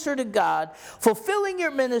 getting closer to God, fulfilling your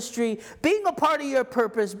ministry, being a part of your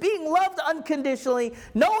purpose, being loved unconditionally,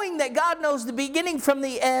 knowing that God knows the beginning from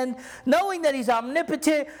the end, knowing that he's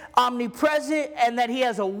omnipotent, omnipresent, and that he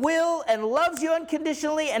has a will and loves you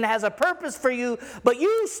unconditionally and has a purpose for you, but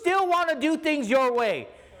you still want to do things your way,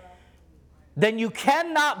 then you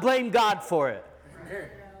cannot blame God for it. Amen.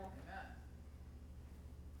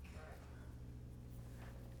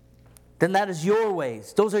 Then that is your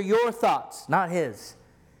ways. Those are your thoughts, not his.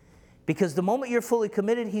 Because the moment you're fully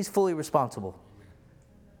committed, he's fully responsible.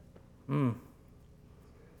 I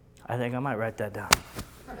think I might write that down.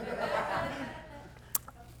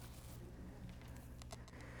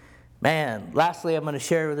 Man, lastly, I'm going to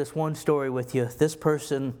share this one story with you. This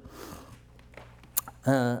person,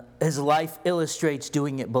 his life illustrates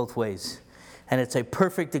doing it both ways. And it's a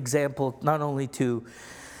perfect example, not only to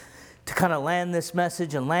kind of land this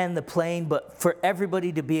message and land the plane, but for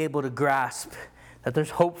everybody to be able to grasp that there's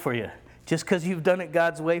hope for you. Just because you've done it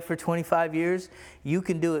God's way for 25 years, you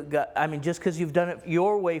can do it. Just because you've done it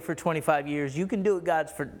your way for 25 years, you can do it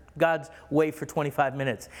God's way for 25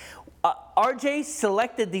 minutes. RJ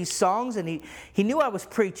selected these songs, and he knew I was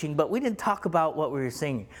preaching, but we didn't talk about what we were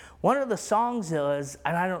singing. One of the songs is,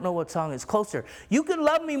 and I don't know what song is closer, you can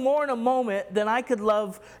love me more in a moment than I could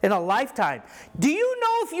love in a lifetime. Do you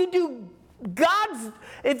know if you do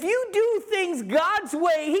if you do things God's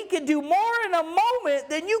way, he can do more in a moment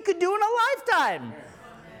than you could do in a lifetime.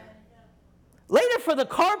 Later for the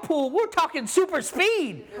carpool, we're talking super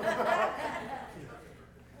speed.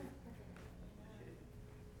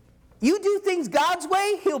 You do things God's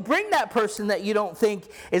way, he'll bring that person that you don't think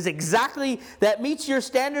is exactly, that meets your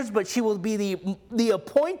standards, but she will be the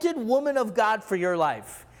appointed woman of God for your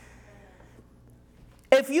life.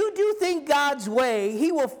 If you do things God's way,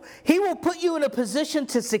 he will put you in a position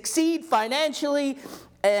to succeed financially,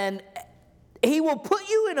 and he will put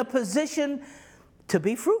you in a position to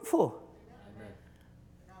be fruitful. Amen.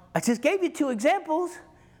 I just gave you 2 examples.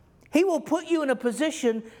 He will put you in a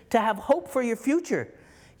position to have hope for your future.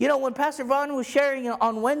 You know, when Pastor Vaughn was sharing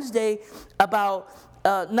on Wednesday about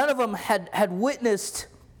none of them had witnessed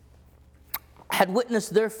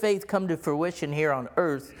their faith come to fruition here on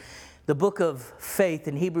earth, the book of faith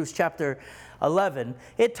in Hebrews chapter 11,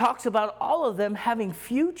 it talks about all of them having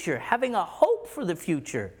future, having a hope for the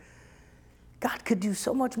future. God could do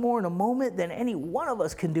so much more in a moment than any one of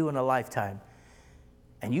us can do in a lifetime.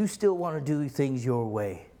 And you still want to do things your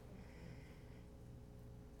way.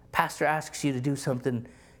 Pastor asks you to do something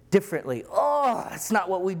differently. Oh, that's not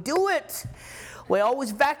what we do it. We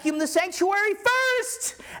always vacuum the sanctuary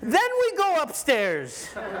first. Then we go upstairs.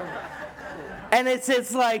 And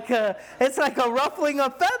it's like a ruffling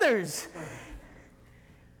of feathers.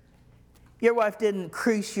 Your wife didn't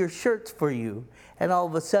crease your shirts for you, and all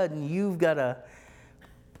of a sudden you've got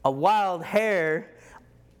a wild hair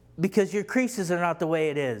because your creases are not the way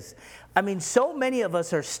it is. I mean, so many of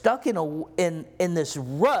us are stuck in this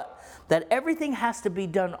rut that everything has to be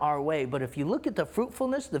done our way. But if you look at the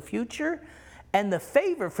fruitfulness, the future, and the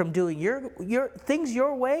favor from doing your things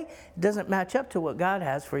your way, it doesn't match up to what God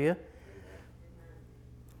has for you.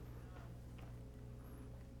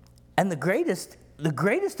 And the greatest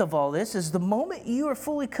of all this is the moment you are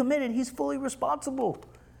fully committed, he's fully responsible.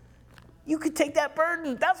 You could take that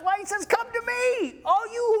burden. That's why he says, come to me, all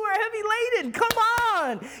you who are heavy laden, come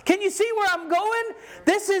on. Can you see where I'm going?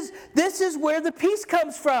 This is where the peace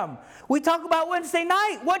comes from. We talk about Wednesday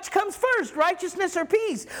night. What comes first, righteousness or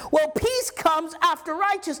peace? Well, peace comes after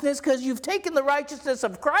righteousness because you've taken the righteousness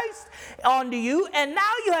of Christ onto you, and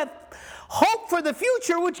now you have hope for the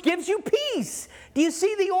future, which gives you peace. Do you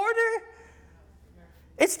see the order?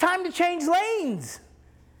 It's time to change lanes.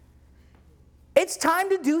 It's time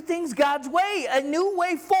to do things God's way. A new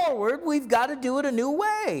way forward, we've got to do it a new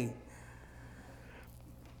way.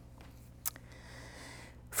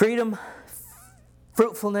 Freedom,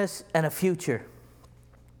 fruitfulness, and a future.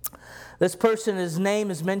 This person, his name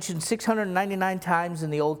is mentioned 699 times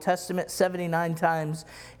in the Old Testament, 79 times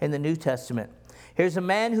in the New Testament. Here's a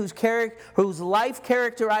man whose life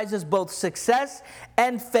characterizes both success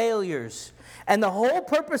and failures. And the whole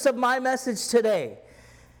purpose of my message today,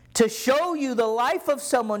 to show you the life of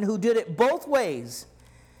someone who did it both ways.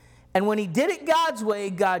 And when he did it God's way,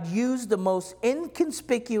 God used the most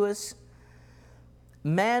inconspicuous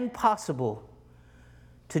man possible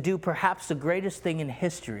to do perhaps the greatest thing in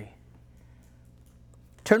history.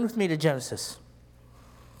 Turn with me to Genesis.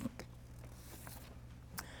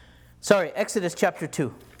 Exodus chapter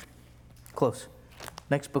 2. Close.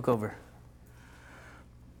 Next book over.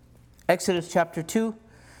 Exodus chapter 2.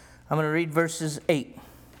 I'm going to read verses 8.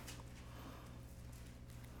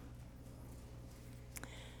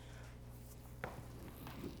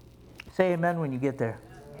 Say amen when you get there.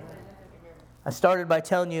 I started by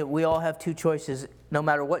telling you we all have 2 choices. No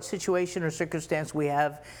matter what situation or circumstance we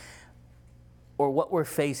have or what we're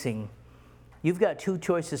facing, you've got 2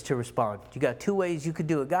 choices to respond. You got 2 ways. You could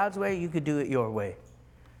do it God's way, you could do it your way.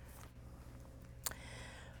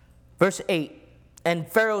 Verse 8, and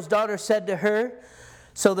Pharaoh's daughter said to her,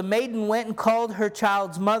 so the maiden went and called her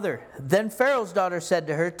child's mother. Then Pharaoh's daughter said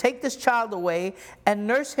to her, take this child away and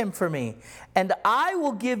nurse him for me, and I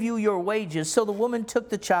will give you your wages. So the woman took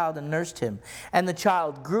the child and nursed him. And the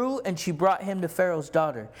child grew, and she brought him to Pharaoh's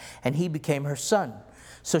daughter, and he became her son.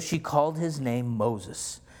 So she called his name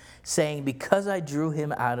Moses, saying, because I drew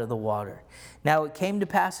him out of the water. Now it came to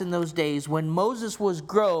pass in those days, when Moses was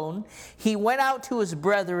grown, he went out to his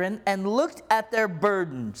brethren and looked at their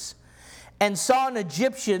burdens, and saw an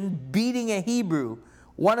Egyptian beating a Hebrew,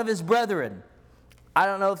 one of his brethren. I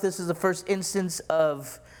don't know if this is the first instance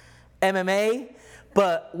of MMA,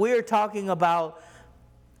 but we're talking about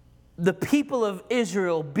the people of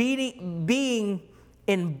Israel being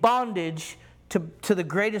in bondage to the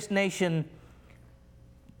greatest nation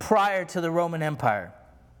prior to the Roman Empire.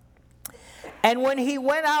 And when he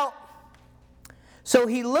went out, so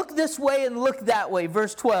he looked this way and looked that way,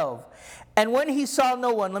 verse 12. And when he saw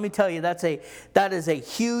no one, let me tell you, that is a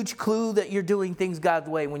huge clue that you're doing things God's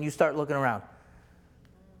way when you start looking around.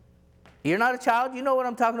 You're not a child, you know what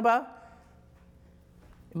I'm talking about?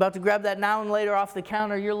 You're about to grab that now and later off the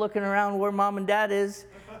counter, you're looking around where mom and dad is.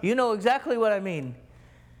 You know exactly what I mean.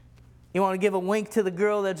 You want to give a wink to the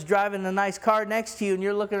girl that's driving a nice car next to you and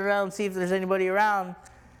you're looking around and see if there's anybody around.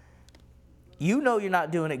 You know you're not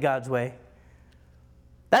doing it God's way.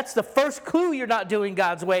 That's the first clue you're not doing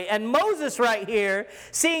God's way. And Moses right here,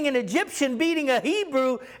 seeing an Egyptian beating a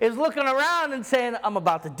Hebrew, is looking around and saying, I'm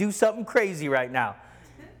about to do something crazy right now.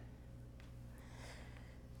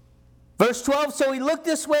 Verse 12, so he looked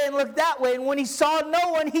this way and looked that way, and when he saw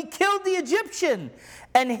no one, he killed the Egyptian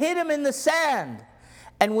and hid him in the sand.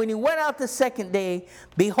 And when he went out the second day,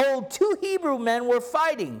 behold, 2 Hebrew men were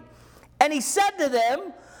fighting. And he said to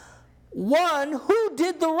them, one, who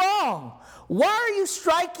did the wrong? Why are you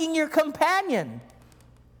striking your companion?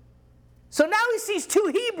 So now he sees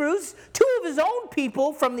 2 Hebrews, 2 of his own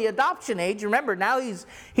people from the adoption age. Remember, now he's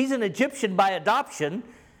an Egyptian by adoption.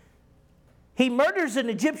 He murders an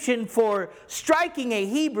Egyptian for striking a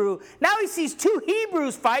Hebrew. Now he sees 2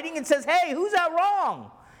 Hebrews fighting and says, hey, who's that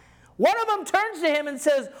wrong? One of them turns to him and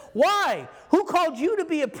says, why? Who called you to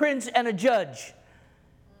be a prince and a judge?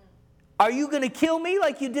 Are you going to kill me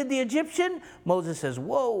like you did the Egyptian? Moses says,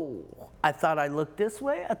 whoa, I thought I looked this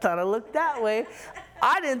way. I thought I looked that way.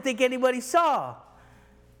 I didn't think anybody saw.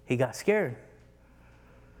 He got scared.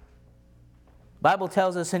 Bible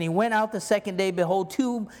tells us, and he went out the second day, behold,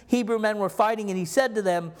 2 Hebrew men were fighting, and he said to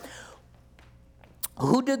them,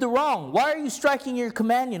 who did the wrong? Why are you striking your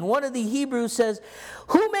companion? One of the Hebrews says,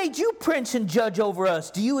 who made you prince and judge over us?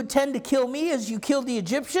 Do you intend to kill me as you killed the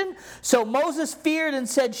Egyptian? So Moses feared and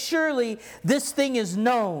said, surely this thing is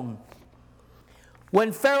known.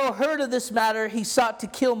 When Pharaoh heard of this matter, he sought to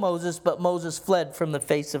kill Moses, but Moses fled from the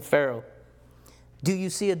face of Pharaoh. Do you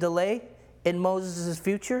see a delay in Moses'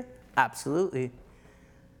 future? Absolutely.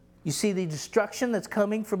 You see the destruction that's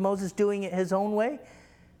coming from Moses doing it his own way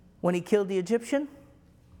when he killed the Egyptian?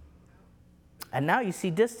 And now you see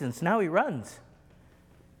distance. Now he runs.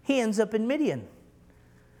 He ends up in Midian.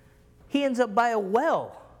 He ends up by a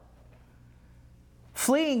well,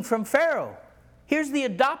 fleeing from Pharaoh. Here's the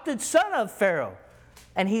adopted son of Pharaoh,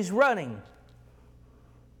 and he's running.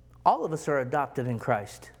 All of us are adopted in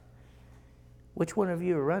Christ. Which one of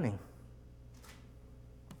you are running?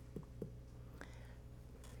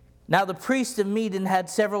 Now the priest of Midian had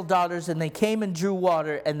several daughters, and they came and drew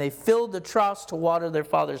water, and they filled the troughs to water their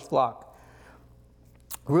father's flock.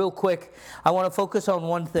 Real quick, I want to focus on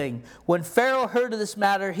one thing. When Pharaoh heard of this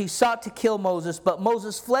matter, he sought to kill Moses, but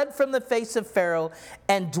Moses fled from the face of Pharaoh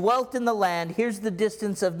and dwelt in the land. Here's the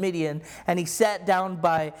distance of Midian, and he sat down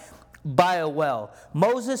by a well.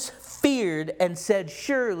 Moses feared and said,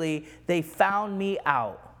 surely they found me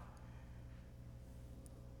out.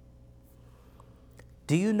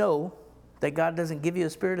 Do you know that God doesn't give you a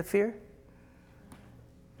spirit of fear?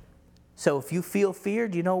 So if you feel fear,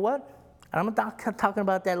 do you know what? And I'm not talking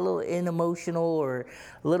about that little emotional or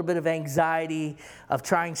a little bit of anxiety of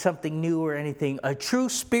trying something new or anything. A true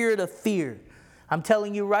spirit of fear. I'm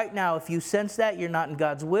telling you right now, if you sense that, you're not in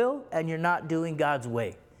God's will and you're not doing God's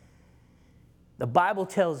way. The Bible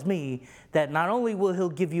tells me that not only will He'll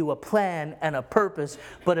give you a plan and a purpose,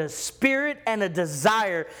 but a spirit and a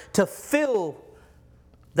desire to fill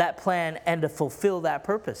that plan and to fulfill that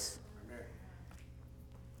purpose. Amen.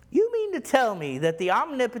 You mean to tell me that the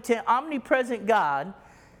omnipotent, omnipresent God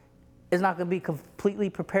is not going to be completely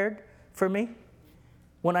prepared for me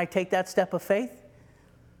when I take that step of faith?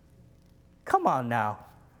 Come on now.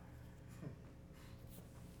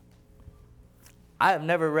 I have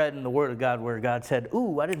never read in the Word of God where God said,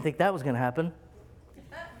 ooh, I didn't think that was going to happen.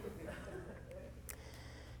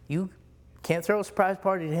 You can't throw a surprise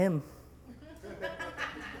party to Him.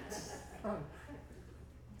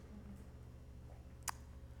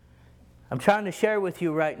 I'm trying to share with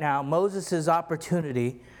you right now Moses'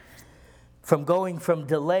 opportunity from going from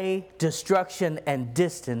delay, destruction, and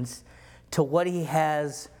distance to what he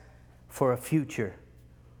has for a future.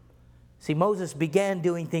 See, Moses began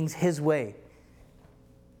doing things his way.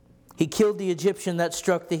 He killed the Egyptian that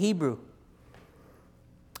struck the Hebrew.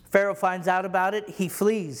 Pharaoh finds out about it. He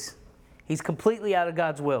flees. He's completely out of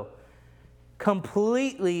God's will.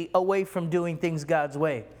 Completely away from doing things God's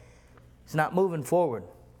way. He's not moving forward.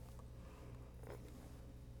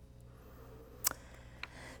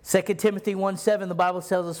 2 Timothy 1:7, the Bible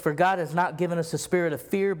tells us, for God has not given us a spirit of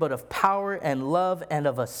fear, but of power and love and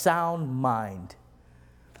of a sound mind.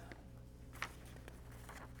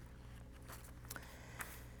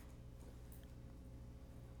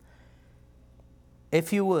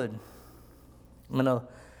 If you would, I'm going to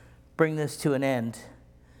bring this to an end.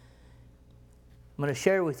 I'm going to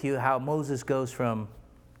share with you how Moses goes from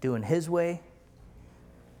doing his way,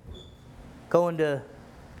 going to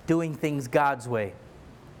doing things God's way.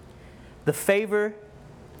 The favor,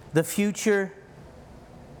 the future,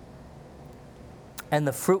 and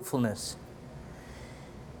the fruitfulness.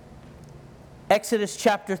 Exodus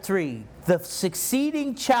chapter 3, the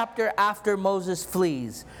succeeding chapter after Moses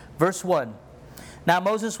flees. Verse 1. Now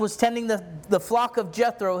Moses was tending the flock of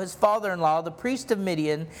Jethro, his father-in-law, the priest of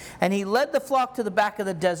Midian, and he led the flock to the back of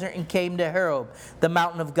the desert and came to Horeb, the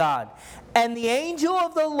mountain of God. And the angel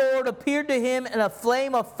of the Lord appeared to him in a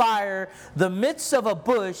flame of fire, the midst of a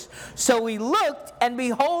bush. So he looked, and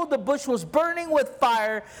behold, the bush was burning with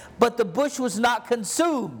fire, but the bush was not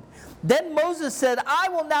consumed. Then Moses said, I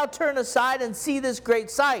will now turn aside and see this great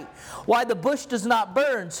sight, why the bush does not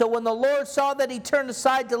burn. So when the Lord saw that he turned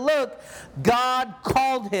aside to look, God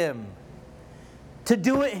called him to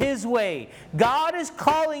do it his way. God is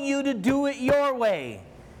calling you to do it your way.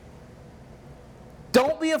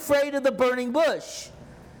 Don't be afraid of the burning bush.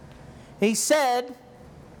 He said,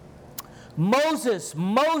 Moses,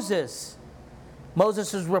 Moses.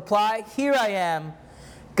 Moses' reply, here I am.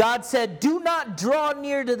 God said, do not draw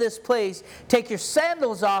near to this place. Take your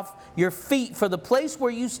sandals off your feet, for the place where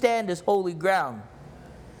you stand is holy ground.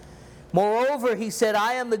 Moreover, he said,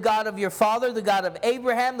 I am the God of your father, the God of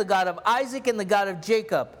Abraham, the God of Isaac, and the God of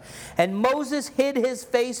Jacob. And Moses hid his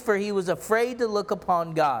face, for he was afraid to look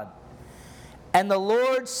upon God. And the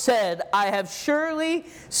Lord said, I have surely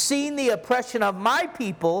seen the oppression of my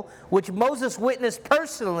people, which Moses witnessed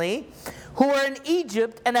personally, who are in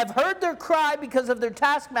Egypt, and have heard their cry because of their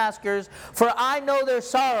taskmasters, for I know their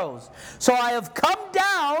sorrows. So I have come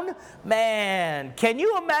down. Man, can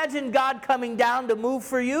you imagine God coming down to move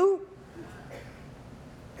for you?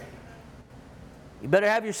 You better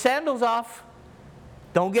have your sandals off.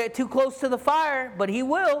 Don't get too close to the fire, but he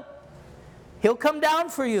will. He'll come down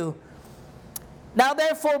for you. Now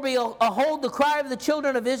therefore behold, the cry of the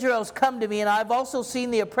children of Israel has come to me, and I have also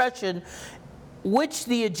seen the oppression which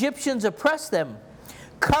the Egyptians oppress them.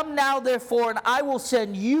 Come now therefore, and I will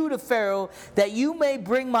send you to Pharaoh, that you may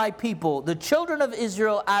bring my people, the children of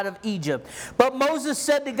Israel, out of Egypt. But Moses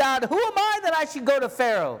said to God, who am I that I should go to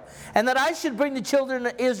Pharaoh, and that I should bring the children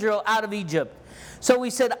of Israel out of Egypt? So he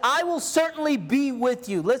said, I will certainly be with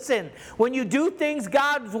you. Listen, when you do things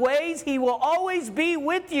God's ways, he will always be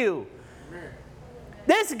with you.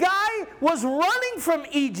 This guy was running from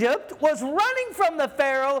Egypt, was running from the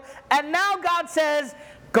Pharaoh, and now God says,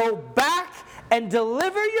 go back and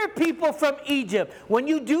deliver your people from Egypt. When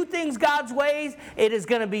you do things God's ways, it is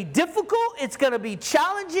going to be difficult, it's going to be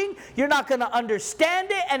challenging, you're not going to understand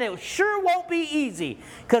it, and it sure won't be easy,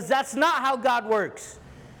 because that's not how God works.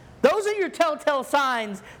 Those are your telltale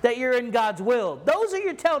signs that you're in God's will. Those are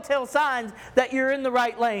your telltale signs that you're in the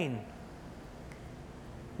right lane.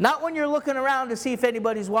 Not when you're looking around to see if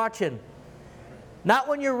anybody's watching. Not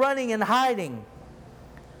when you're running and hiding.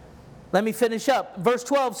 Let me finish up. Verse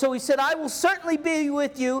 12. So he said, I will certainly be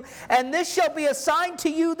with you, and this shall be a sign to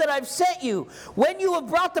you that I've sent you. When you have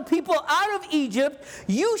brought the people out of Egypt,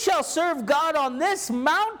 you shall serve God on this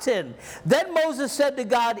mountain. Then Moses said to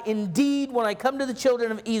God, indeed, when I come to the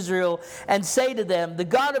children of Israel and say to them, the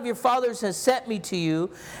God of your fathers has sent me to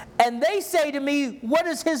you, and they say to me, what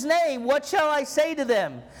is his name? What shall I say to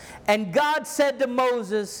them? And God said to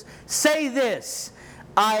Moses, say this,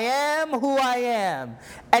 I am who I am.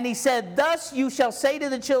 And he said, thus you shall say to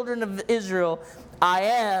the children of Israel, I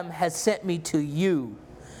am has sent me to you.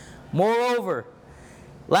 Moreover,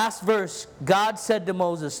 last verse, God said to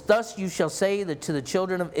Moses, thus you shall say to the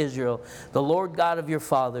children of Israel, the Lord God of your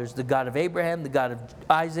fathers, the God of Abraham, the God of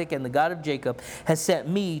Isaac, and the God of Jacob, has sent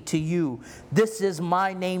me to you. This is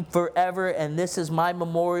my name forever, and this is my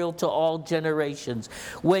memorial to all generations.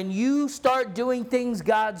 When you start doing things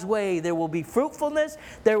God's way, there will be fruitfulness,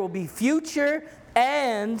 there will be future,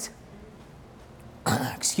 and,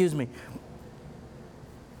 excuse me,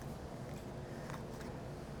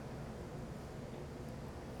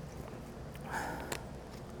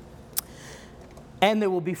 and there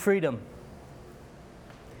will be freedom.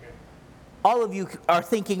 All of you are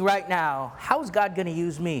thinking right now, how is God going to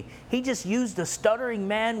use me? He just used a stuttering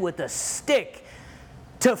man with a stick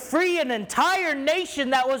to free an entire nation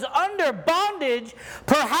that was under bondage,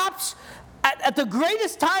 perhaps at the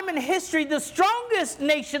greatest time in history, the strongest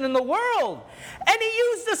nation in the world. And he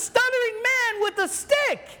used a stuttering man with a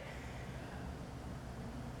stick.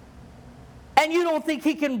 And you don't think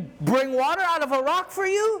he can bring water out of a rock for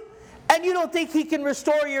you? and you don't think he can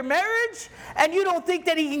restore your marriage, and you don't think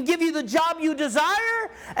that he can give you the job you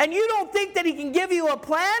desire, and you don't think that he can give you a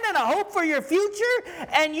plan and a hope for your future,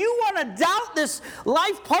 and you want to doubt this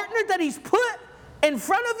life partner that he's put in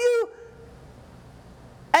front of you,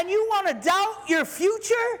 and you want to doubt your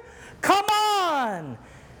future? Come on.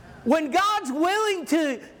 When God's willing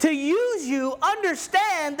to use you,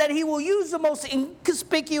 understand that he will use the most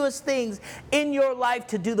inconspicuous things in your life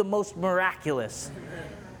to do the most miraculous.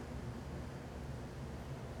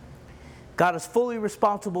 God is fully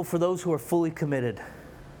responsible for those who are fully committed.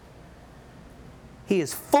 He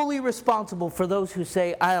is fully responsible for those who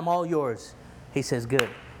say, I am all yours. He says, good,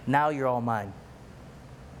 now you're all mine.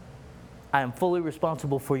 I am fully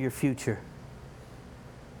responsible for your future.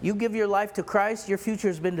 You give your life to Christ, your future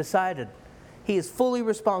has been decided. He is fully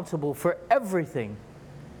responsible for everything.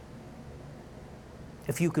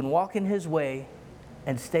 If you can walk in his way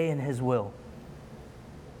and stay in his will.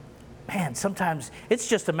 Man, sometimes it's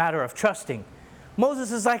just a matter of trusting.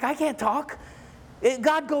 Moses is like, I can't talk.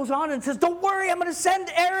 God goes on and says, don't worry, I'm going to send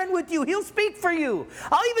Aaron with you. He'll speak for you.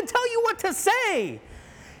 I'll even tell you what to say.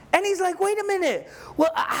 And he's like, wait a minute.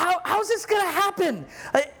 Well, how's this going to happen?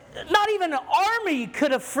 Not even an army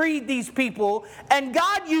could have freed these people, and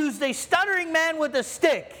God used a stuttering man with a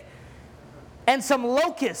stick and some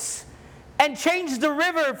locusts and changed the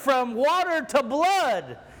river from water to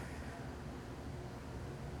blood.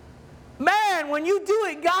 Man, when you do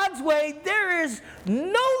it God's way, there is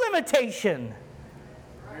no limitation.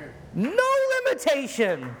 No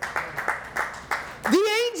limitation. The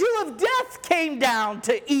angel of death came down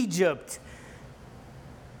to Egypt.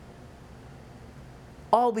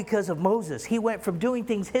 All because of Moses. He went from doing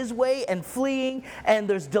things his way and fleeing, and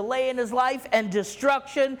there's delay in his life and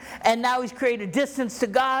destruction, and now he's created distance to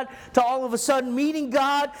God, to all of a sudden meeting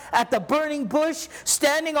God at the burning bush,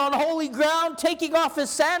 standing on holy ground, taking off his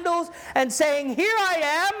sandals and saying, here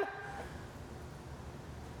I am.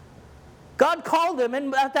 God called him,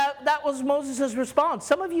 and that was Moses' response.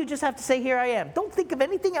 Some of you just have to say, here I am. Don't think of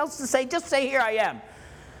anything else to say, just say, here I am.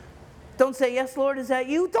 Don't say, yes, Lord, is that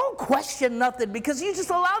you? Don't question nothing, because you just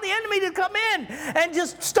allow the enemy to come in and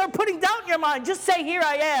just start putting doubt in your mind. Just say, here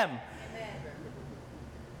I am. Amen.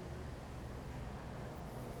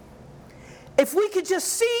 If we could just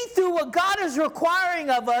see through what God is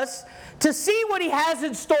requiring of us to see what he has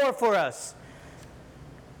in store for us.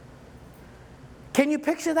 Can you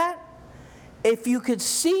picture that? If you could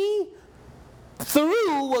see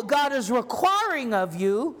through what God is requiring of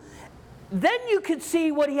you, then you can see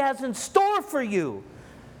what he has in store for you.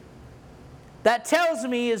 That tells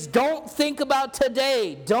me is don't think about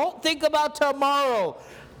today. Don't think about tomorrow.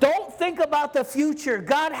 Don't think about the future.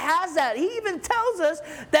 God has that. He even tells us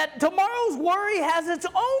that tomorrow's worry has its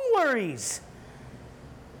own worries.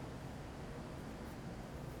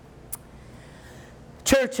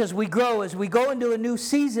 Church, as we grow, as we go into a new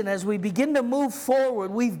season, as we begin to move forward,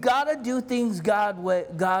 we've got to do things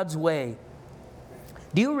God's way.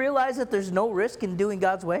 Do you realize that there's no risk in doing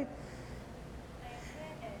God's way?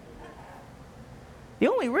 The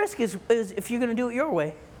only risk is if you're going to do it your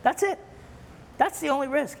way. That's it. That's the only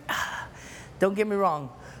risk. Don't get me wrong.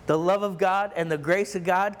 The love of God and the grace of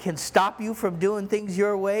God can stop you from doing things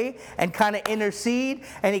your way and kind of intercede,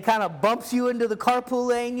 and he kind of bumps you into the carpool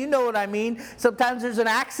lane. You know what I mean. Sometimes there's an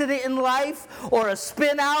accident in life or a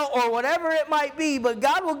spin out or whatever it might be, but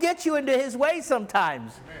God will get you into his way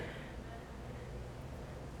sometimes.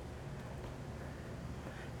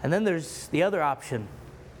 And then there's the other option.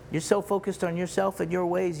 You're so focused on yourself and your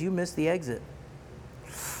ways, you miss the exit.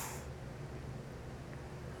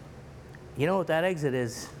 You know what that exit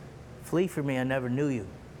is? Flee from me, I never knew you.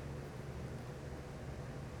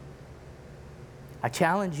 I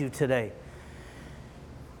challenge you today.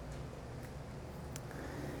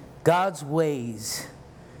 God's ways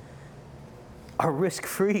are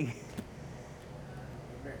risk-free.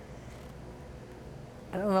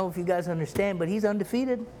 I don't know if you guys understand, but he's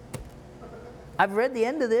undefeated. I've read the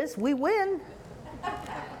end of this. We win.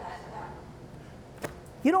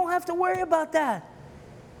 You don't have to worry about that.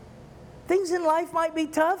 Things in life might be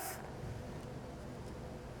tough.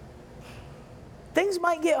 Things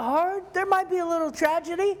might get hard. There might be a little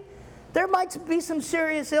tragedy. There might be some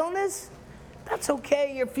serious illness. That's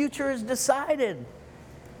okay. Your future is decided.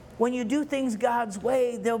 When you do things God's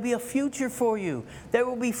way, there'll be a future for you. There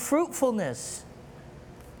will be fruitfulness.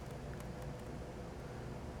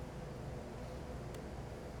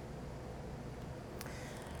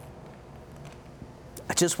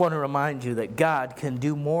 I just want to remind you that God can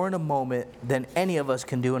do more in a moment than any of us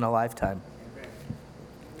can do in a lifetime.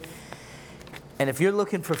 And if you're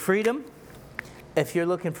looking for freedom, if you're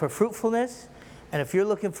looking for fruitfulness, And if you're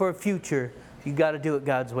looking for a future, you got to do it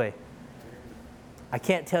God's way. I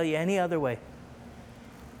can't tell you any other way.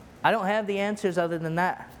 I don't have the answers other than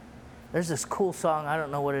that. There's this cool song, I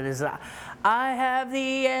don't know what it is. I have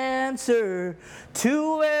the answer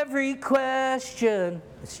to every question.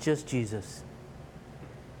 It's just Jesus.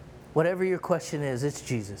 Whatever your question is, it's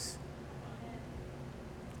Jesus.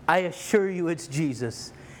 I assure you it's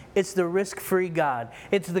Jesus. It's the risk-free God.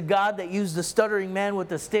 It's the God that used the stuttering man with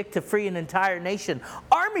the stick to free an entire nation.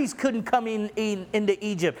 Armies couldn't come into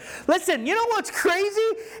Egypt. Listen, you know what's crazy?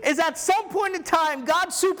 Is at some point in time,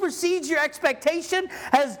 God supersedes your expectation,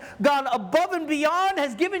 has gone above and beyond,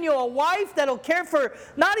 has given you a wife that'll care for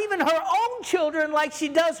not even her own children like she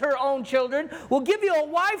does her own children, will give you a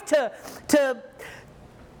wife to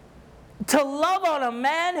love on a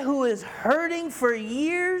man who is hurting for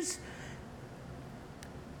years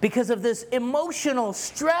because of this emotional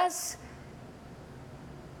stress.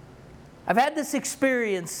 I've had this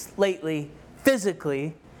experience lately,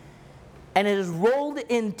 physically, and it has rolled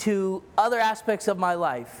into other aspects of my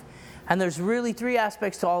life. And there's really 3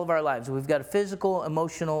 aspects to all of our lives. We've got a physical,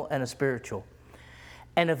 emotional, and a spiritual.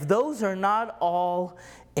 And if those are not all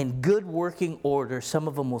in good working order, some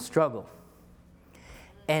of them will struggle.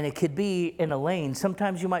 And it could be in a lane.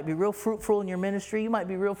 Sometimes you might be real fruitful in your ministry. You might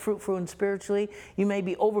be real fruitful in spiritually. You may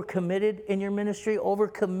be overcommitted in your ministry,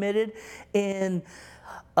 overcommitted in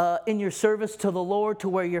your service to the Lord, to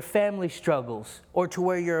where your family struggles, or to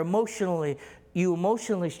where you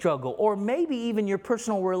emotionally struggle, or maybe even your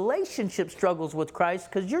personal relationship struggles with Christ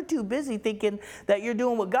because you're too busy thinking that you're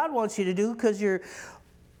doing what God wants you to do because you're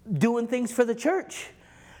doing things for the church.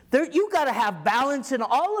 You got to have balance in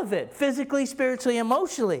all of it, physically, spiritually,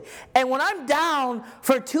 emotionally. And when I'm down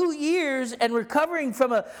for 2 years and recovering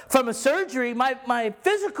from a surgery, my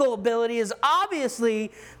physical ability is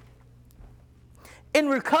obviously in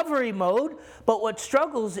recovery mode, but what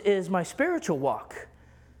struggles is my spiritual walk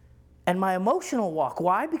and my emotional walk.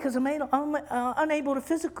 Why? Because I'm unable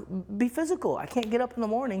to be physical. I can't get up in the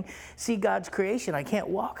morning, see God's creation. I can't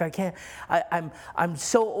walk. I'm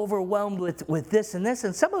so overwhelmed with this and this.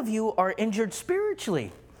 And some of you are injured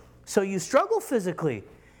spiritually, so you struggle physically.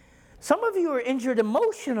 Some of you are injured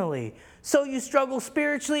emotionally, so you struggle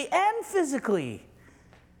spiritually and physically.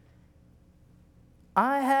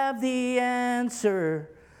 I have the answer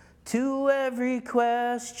to every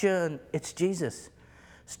question. It's Jesus.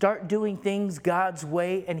 Start doing things God's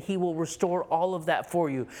way, and He will restore all of that for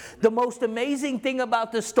you. The most amazing thing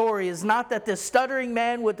about this story is not that this stuttering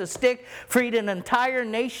man with a stick freed an entire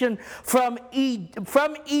nation from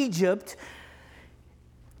Egypt.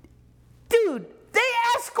 Dude, they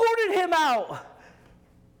escorted him out.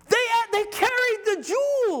 They carried the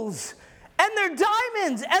jewels and their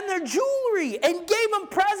diamonds and their jewelry and gave him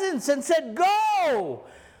presents and said, go.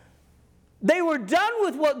 They were done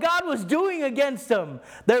with what God was doing against them.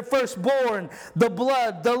 Their firstborn, the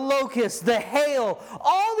blood, the locusts, the hail,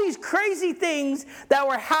 all these crazy things that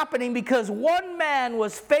were happening because one man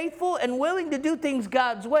was faithful and willing to do things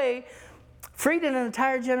God's way, freed an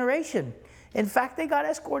entire generation. In fact, they got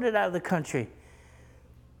escorted out of the country.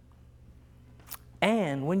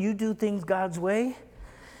 And when you do things God's way,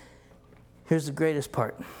 here's the greatest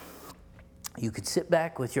part. You could sit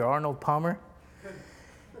back with your Arnold Palmer,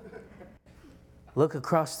 look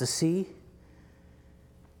across the sea,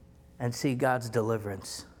 and see God's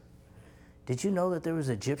deliverance. Did you know that there was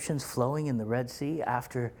Egyptians flowing in the Red Sea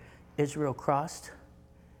after Israel crossed?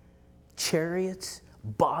 Chariots,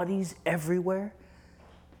 bodies everywhere.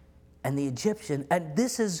 And the Egyptian, and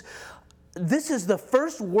this is the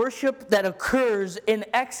first worship that occurs in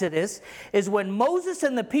Exodus, is when Moses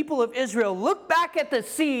and the people of Israel look back at the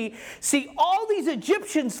sea, see all these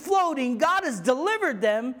Egyptians floating, God has delivered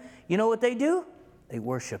them. You know what they do? They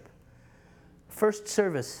worship. First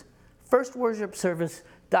worship service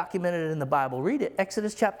documented in the Bible. Read it,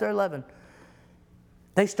 Exodus chapter 11.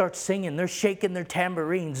 They start singing. They're shaking their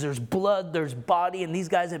tambourines. There's blood, there's body, and these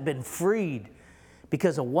guys have been freed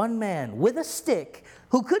because of one man with a stick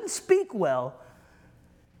who couldn't speak well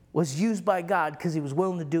was used by God because he was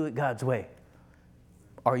willing to do it God's way.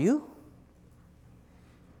 Are you?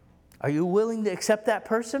 Are you willing to accept that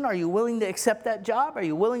person? Are you willing to accept that job? Are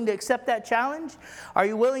you willing to accept that challenge? Are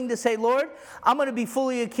you willing to say, Lord, I'm going to be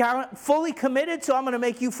fully committed, so I'm going to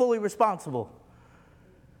make you fully responsible?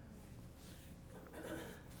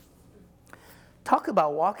 Talk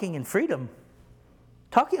about walking in freedom.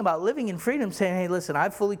 Talking about living in freedom, saying, hey, listen,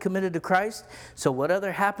 I've fully committed to Christ, so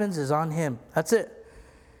whatever happens is on Him. That's it.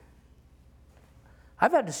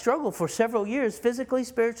 I've had to struggle for several years, physically,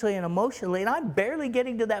 spiritually, and emotionally, and I'm barely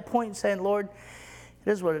getting to that point saying, Lord,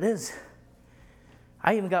 it is what it is.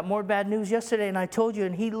 I even got more bad news yesterday, and I told you,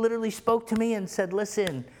 and he literally spoke to me and said,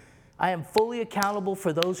 listen, I am fully accountable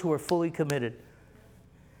for those who are fully committed.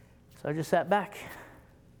 So I just sat back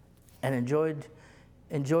and enjoyed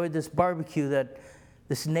this barbecue that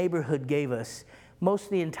this neighborhood gave us. Most of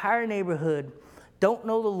the entire neighborhood don't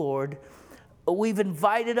know the Lord. We've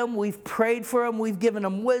invited them, we've prayed for them, we've given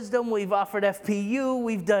them wisdom, we've offered FPU,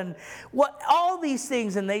 we've done all these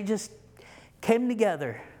things, and they just came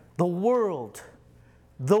together. The world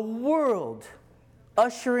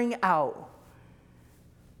ushering out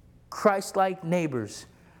Christ-like neighbors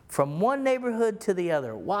from one neighborhood to the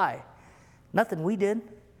other. Why? Nothing we did.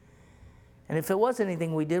 And if it was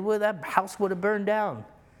anything we did, well, that house would have burned down.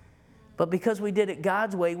 But because we did it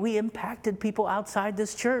God's way, we impacted people outside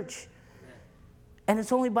this church. And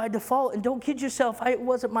it's only by default. And don't kid yourself, it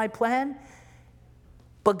wasn't my plan.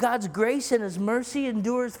 But God's grace and His mercy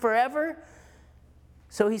endures forever.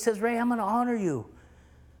 So He says, Ray, I'm going to honor you.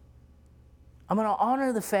 I'm going to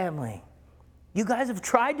honor the family. You guys have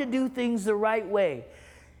tried to do things the right way.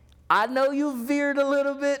 I know you veered a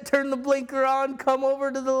little bit, turned the blinker on, come over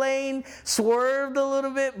to the lane, swerved a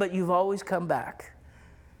little bit, but you've always come back.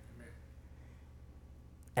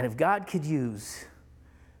 And if God could use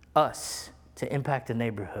us to impact a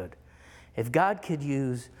neighborhood, if God could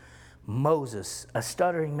use Moses, a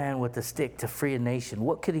stuttering man with a stick, to free a nation,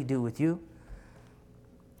 what could He do with you?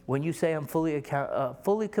 When you say I'm fully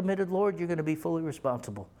committed, Lord, you're going to be fully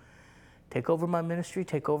responsible. Take over my ministry,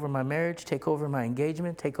 take over my marriage, take over my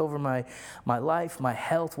engagement, take over my life, my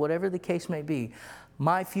health, whatever the case may be.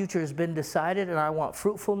 My future has been decided, and I want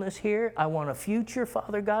fruitfulness here. I want a future,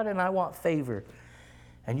 Father God, and I want favor.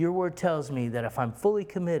 And your word tells me that if I'm fully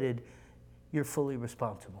committed, you're fully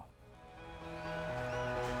responsible.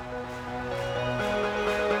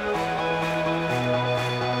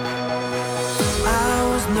 I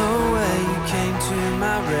was nowhere, you came to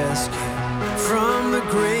my rescue. From the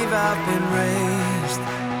grave I've been raised.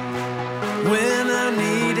 When I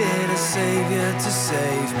needed a savior to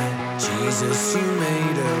save me, Jesus, you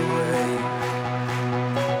made a way.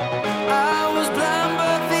 I was blind,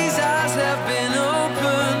 but these eyes have been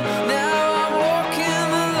opened. Now I walk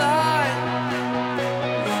in the light.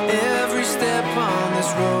 Every step on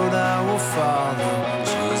this road I will follow.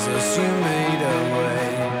 Jesus, you made a way.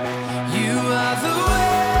 You are the way.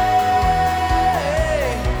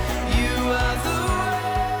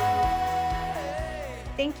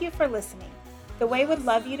 Thank you for listening. The Way would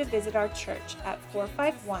love you to visit our church at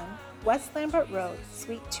 451 West Lambert Road,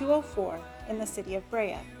 Suite 204 in the city of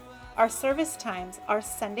Brea. Our service times are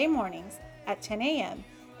Sunday mornings at 10 a.m.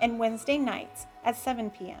 and Wednesday nights at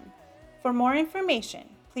 7 p.m. For more information,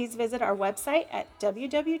 please visit our website at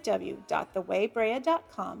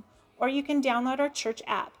www.thewaybrea.com, or you can download our church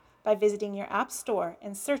app by visiting your app store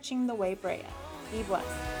and searching The Way Brea. Be blessed.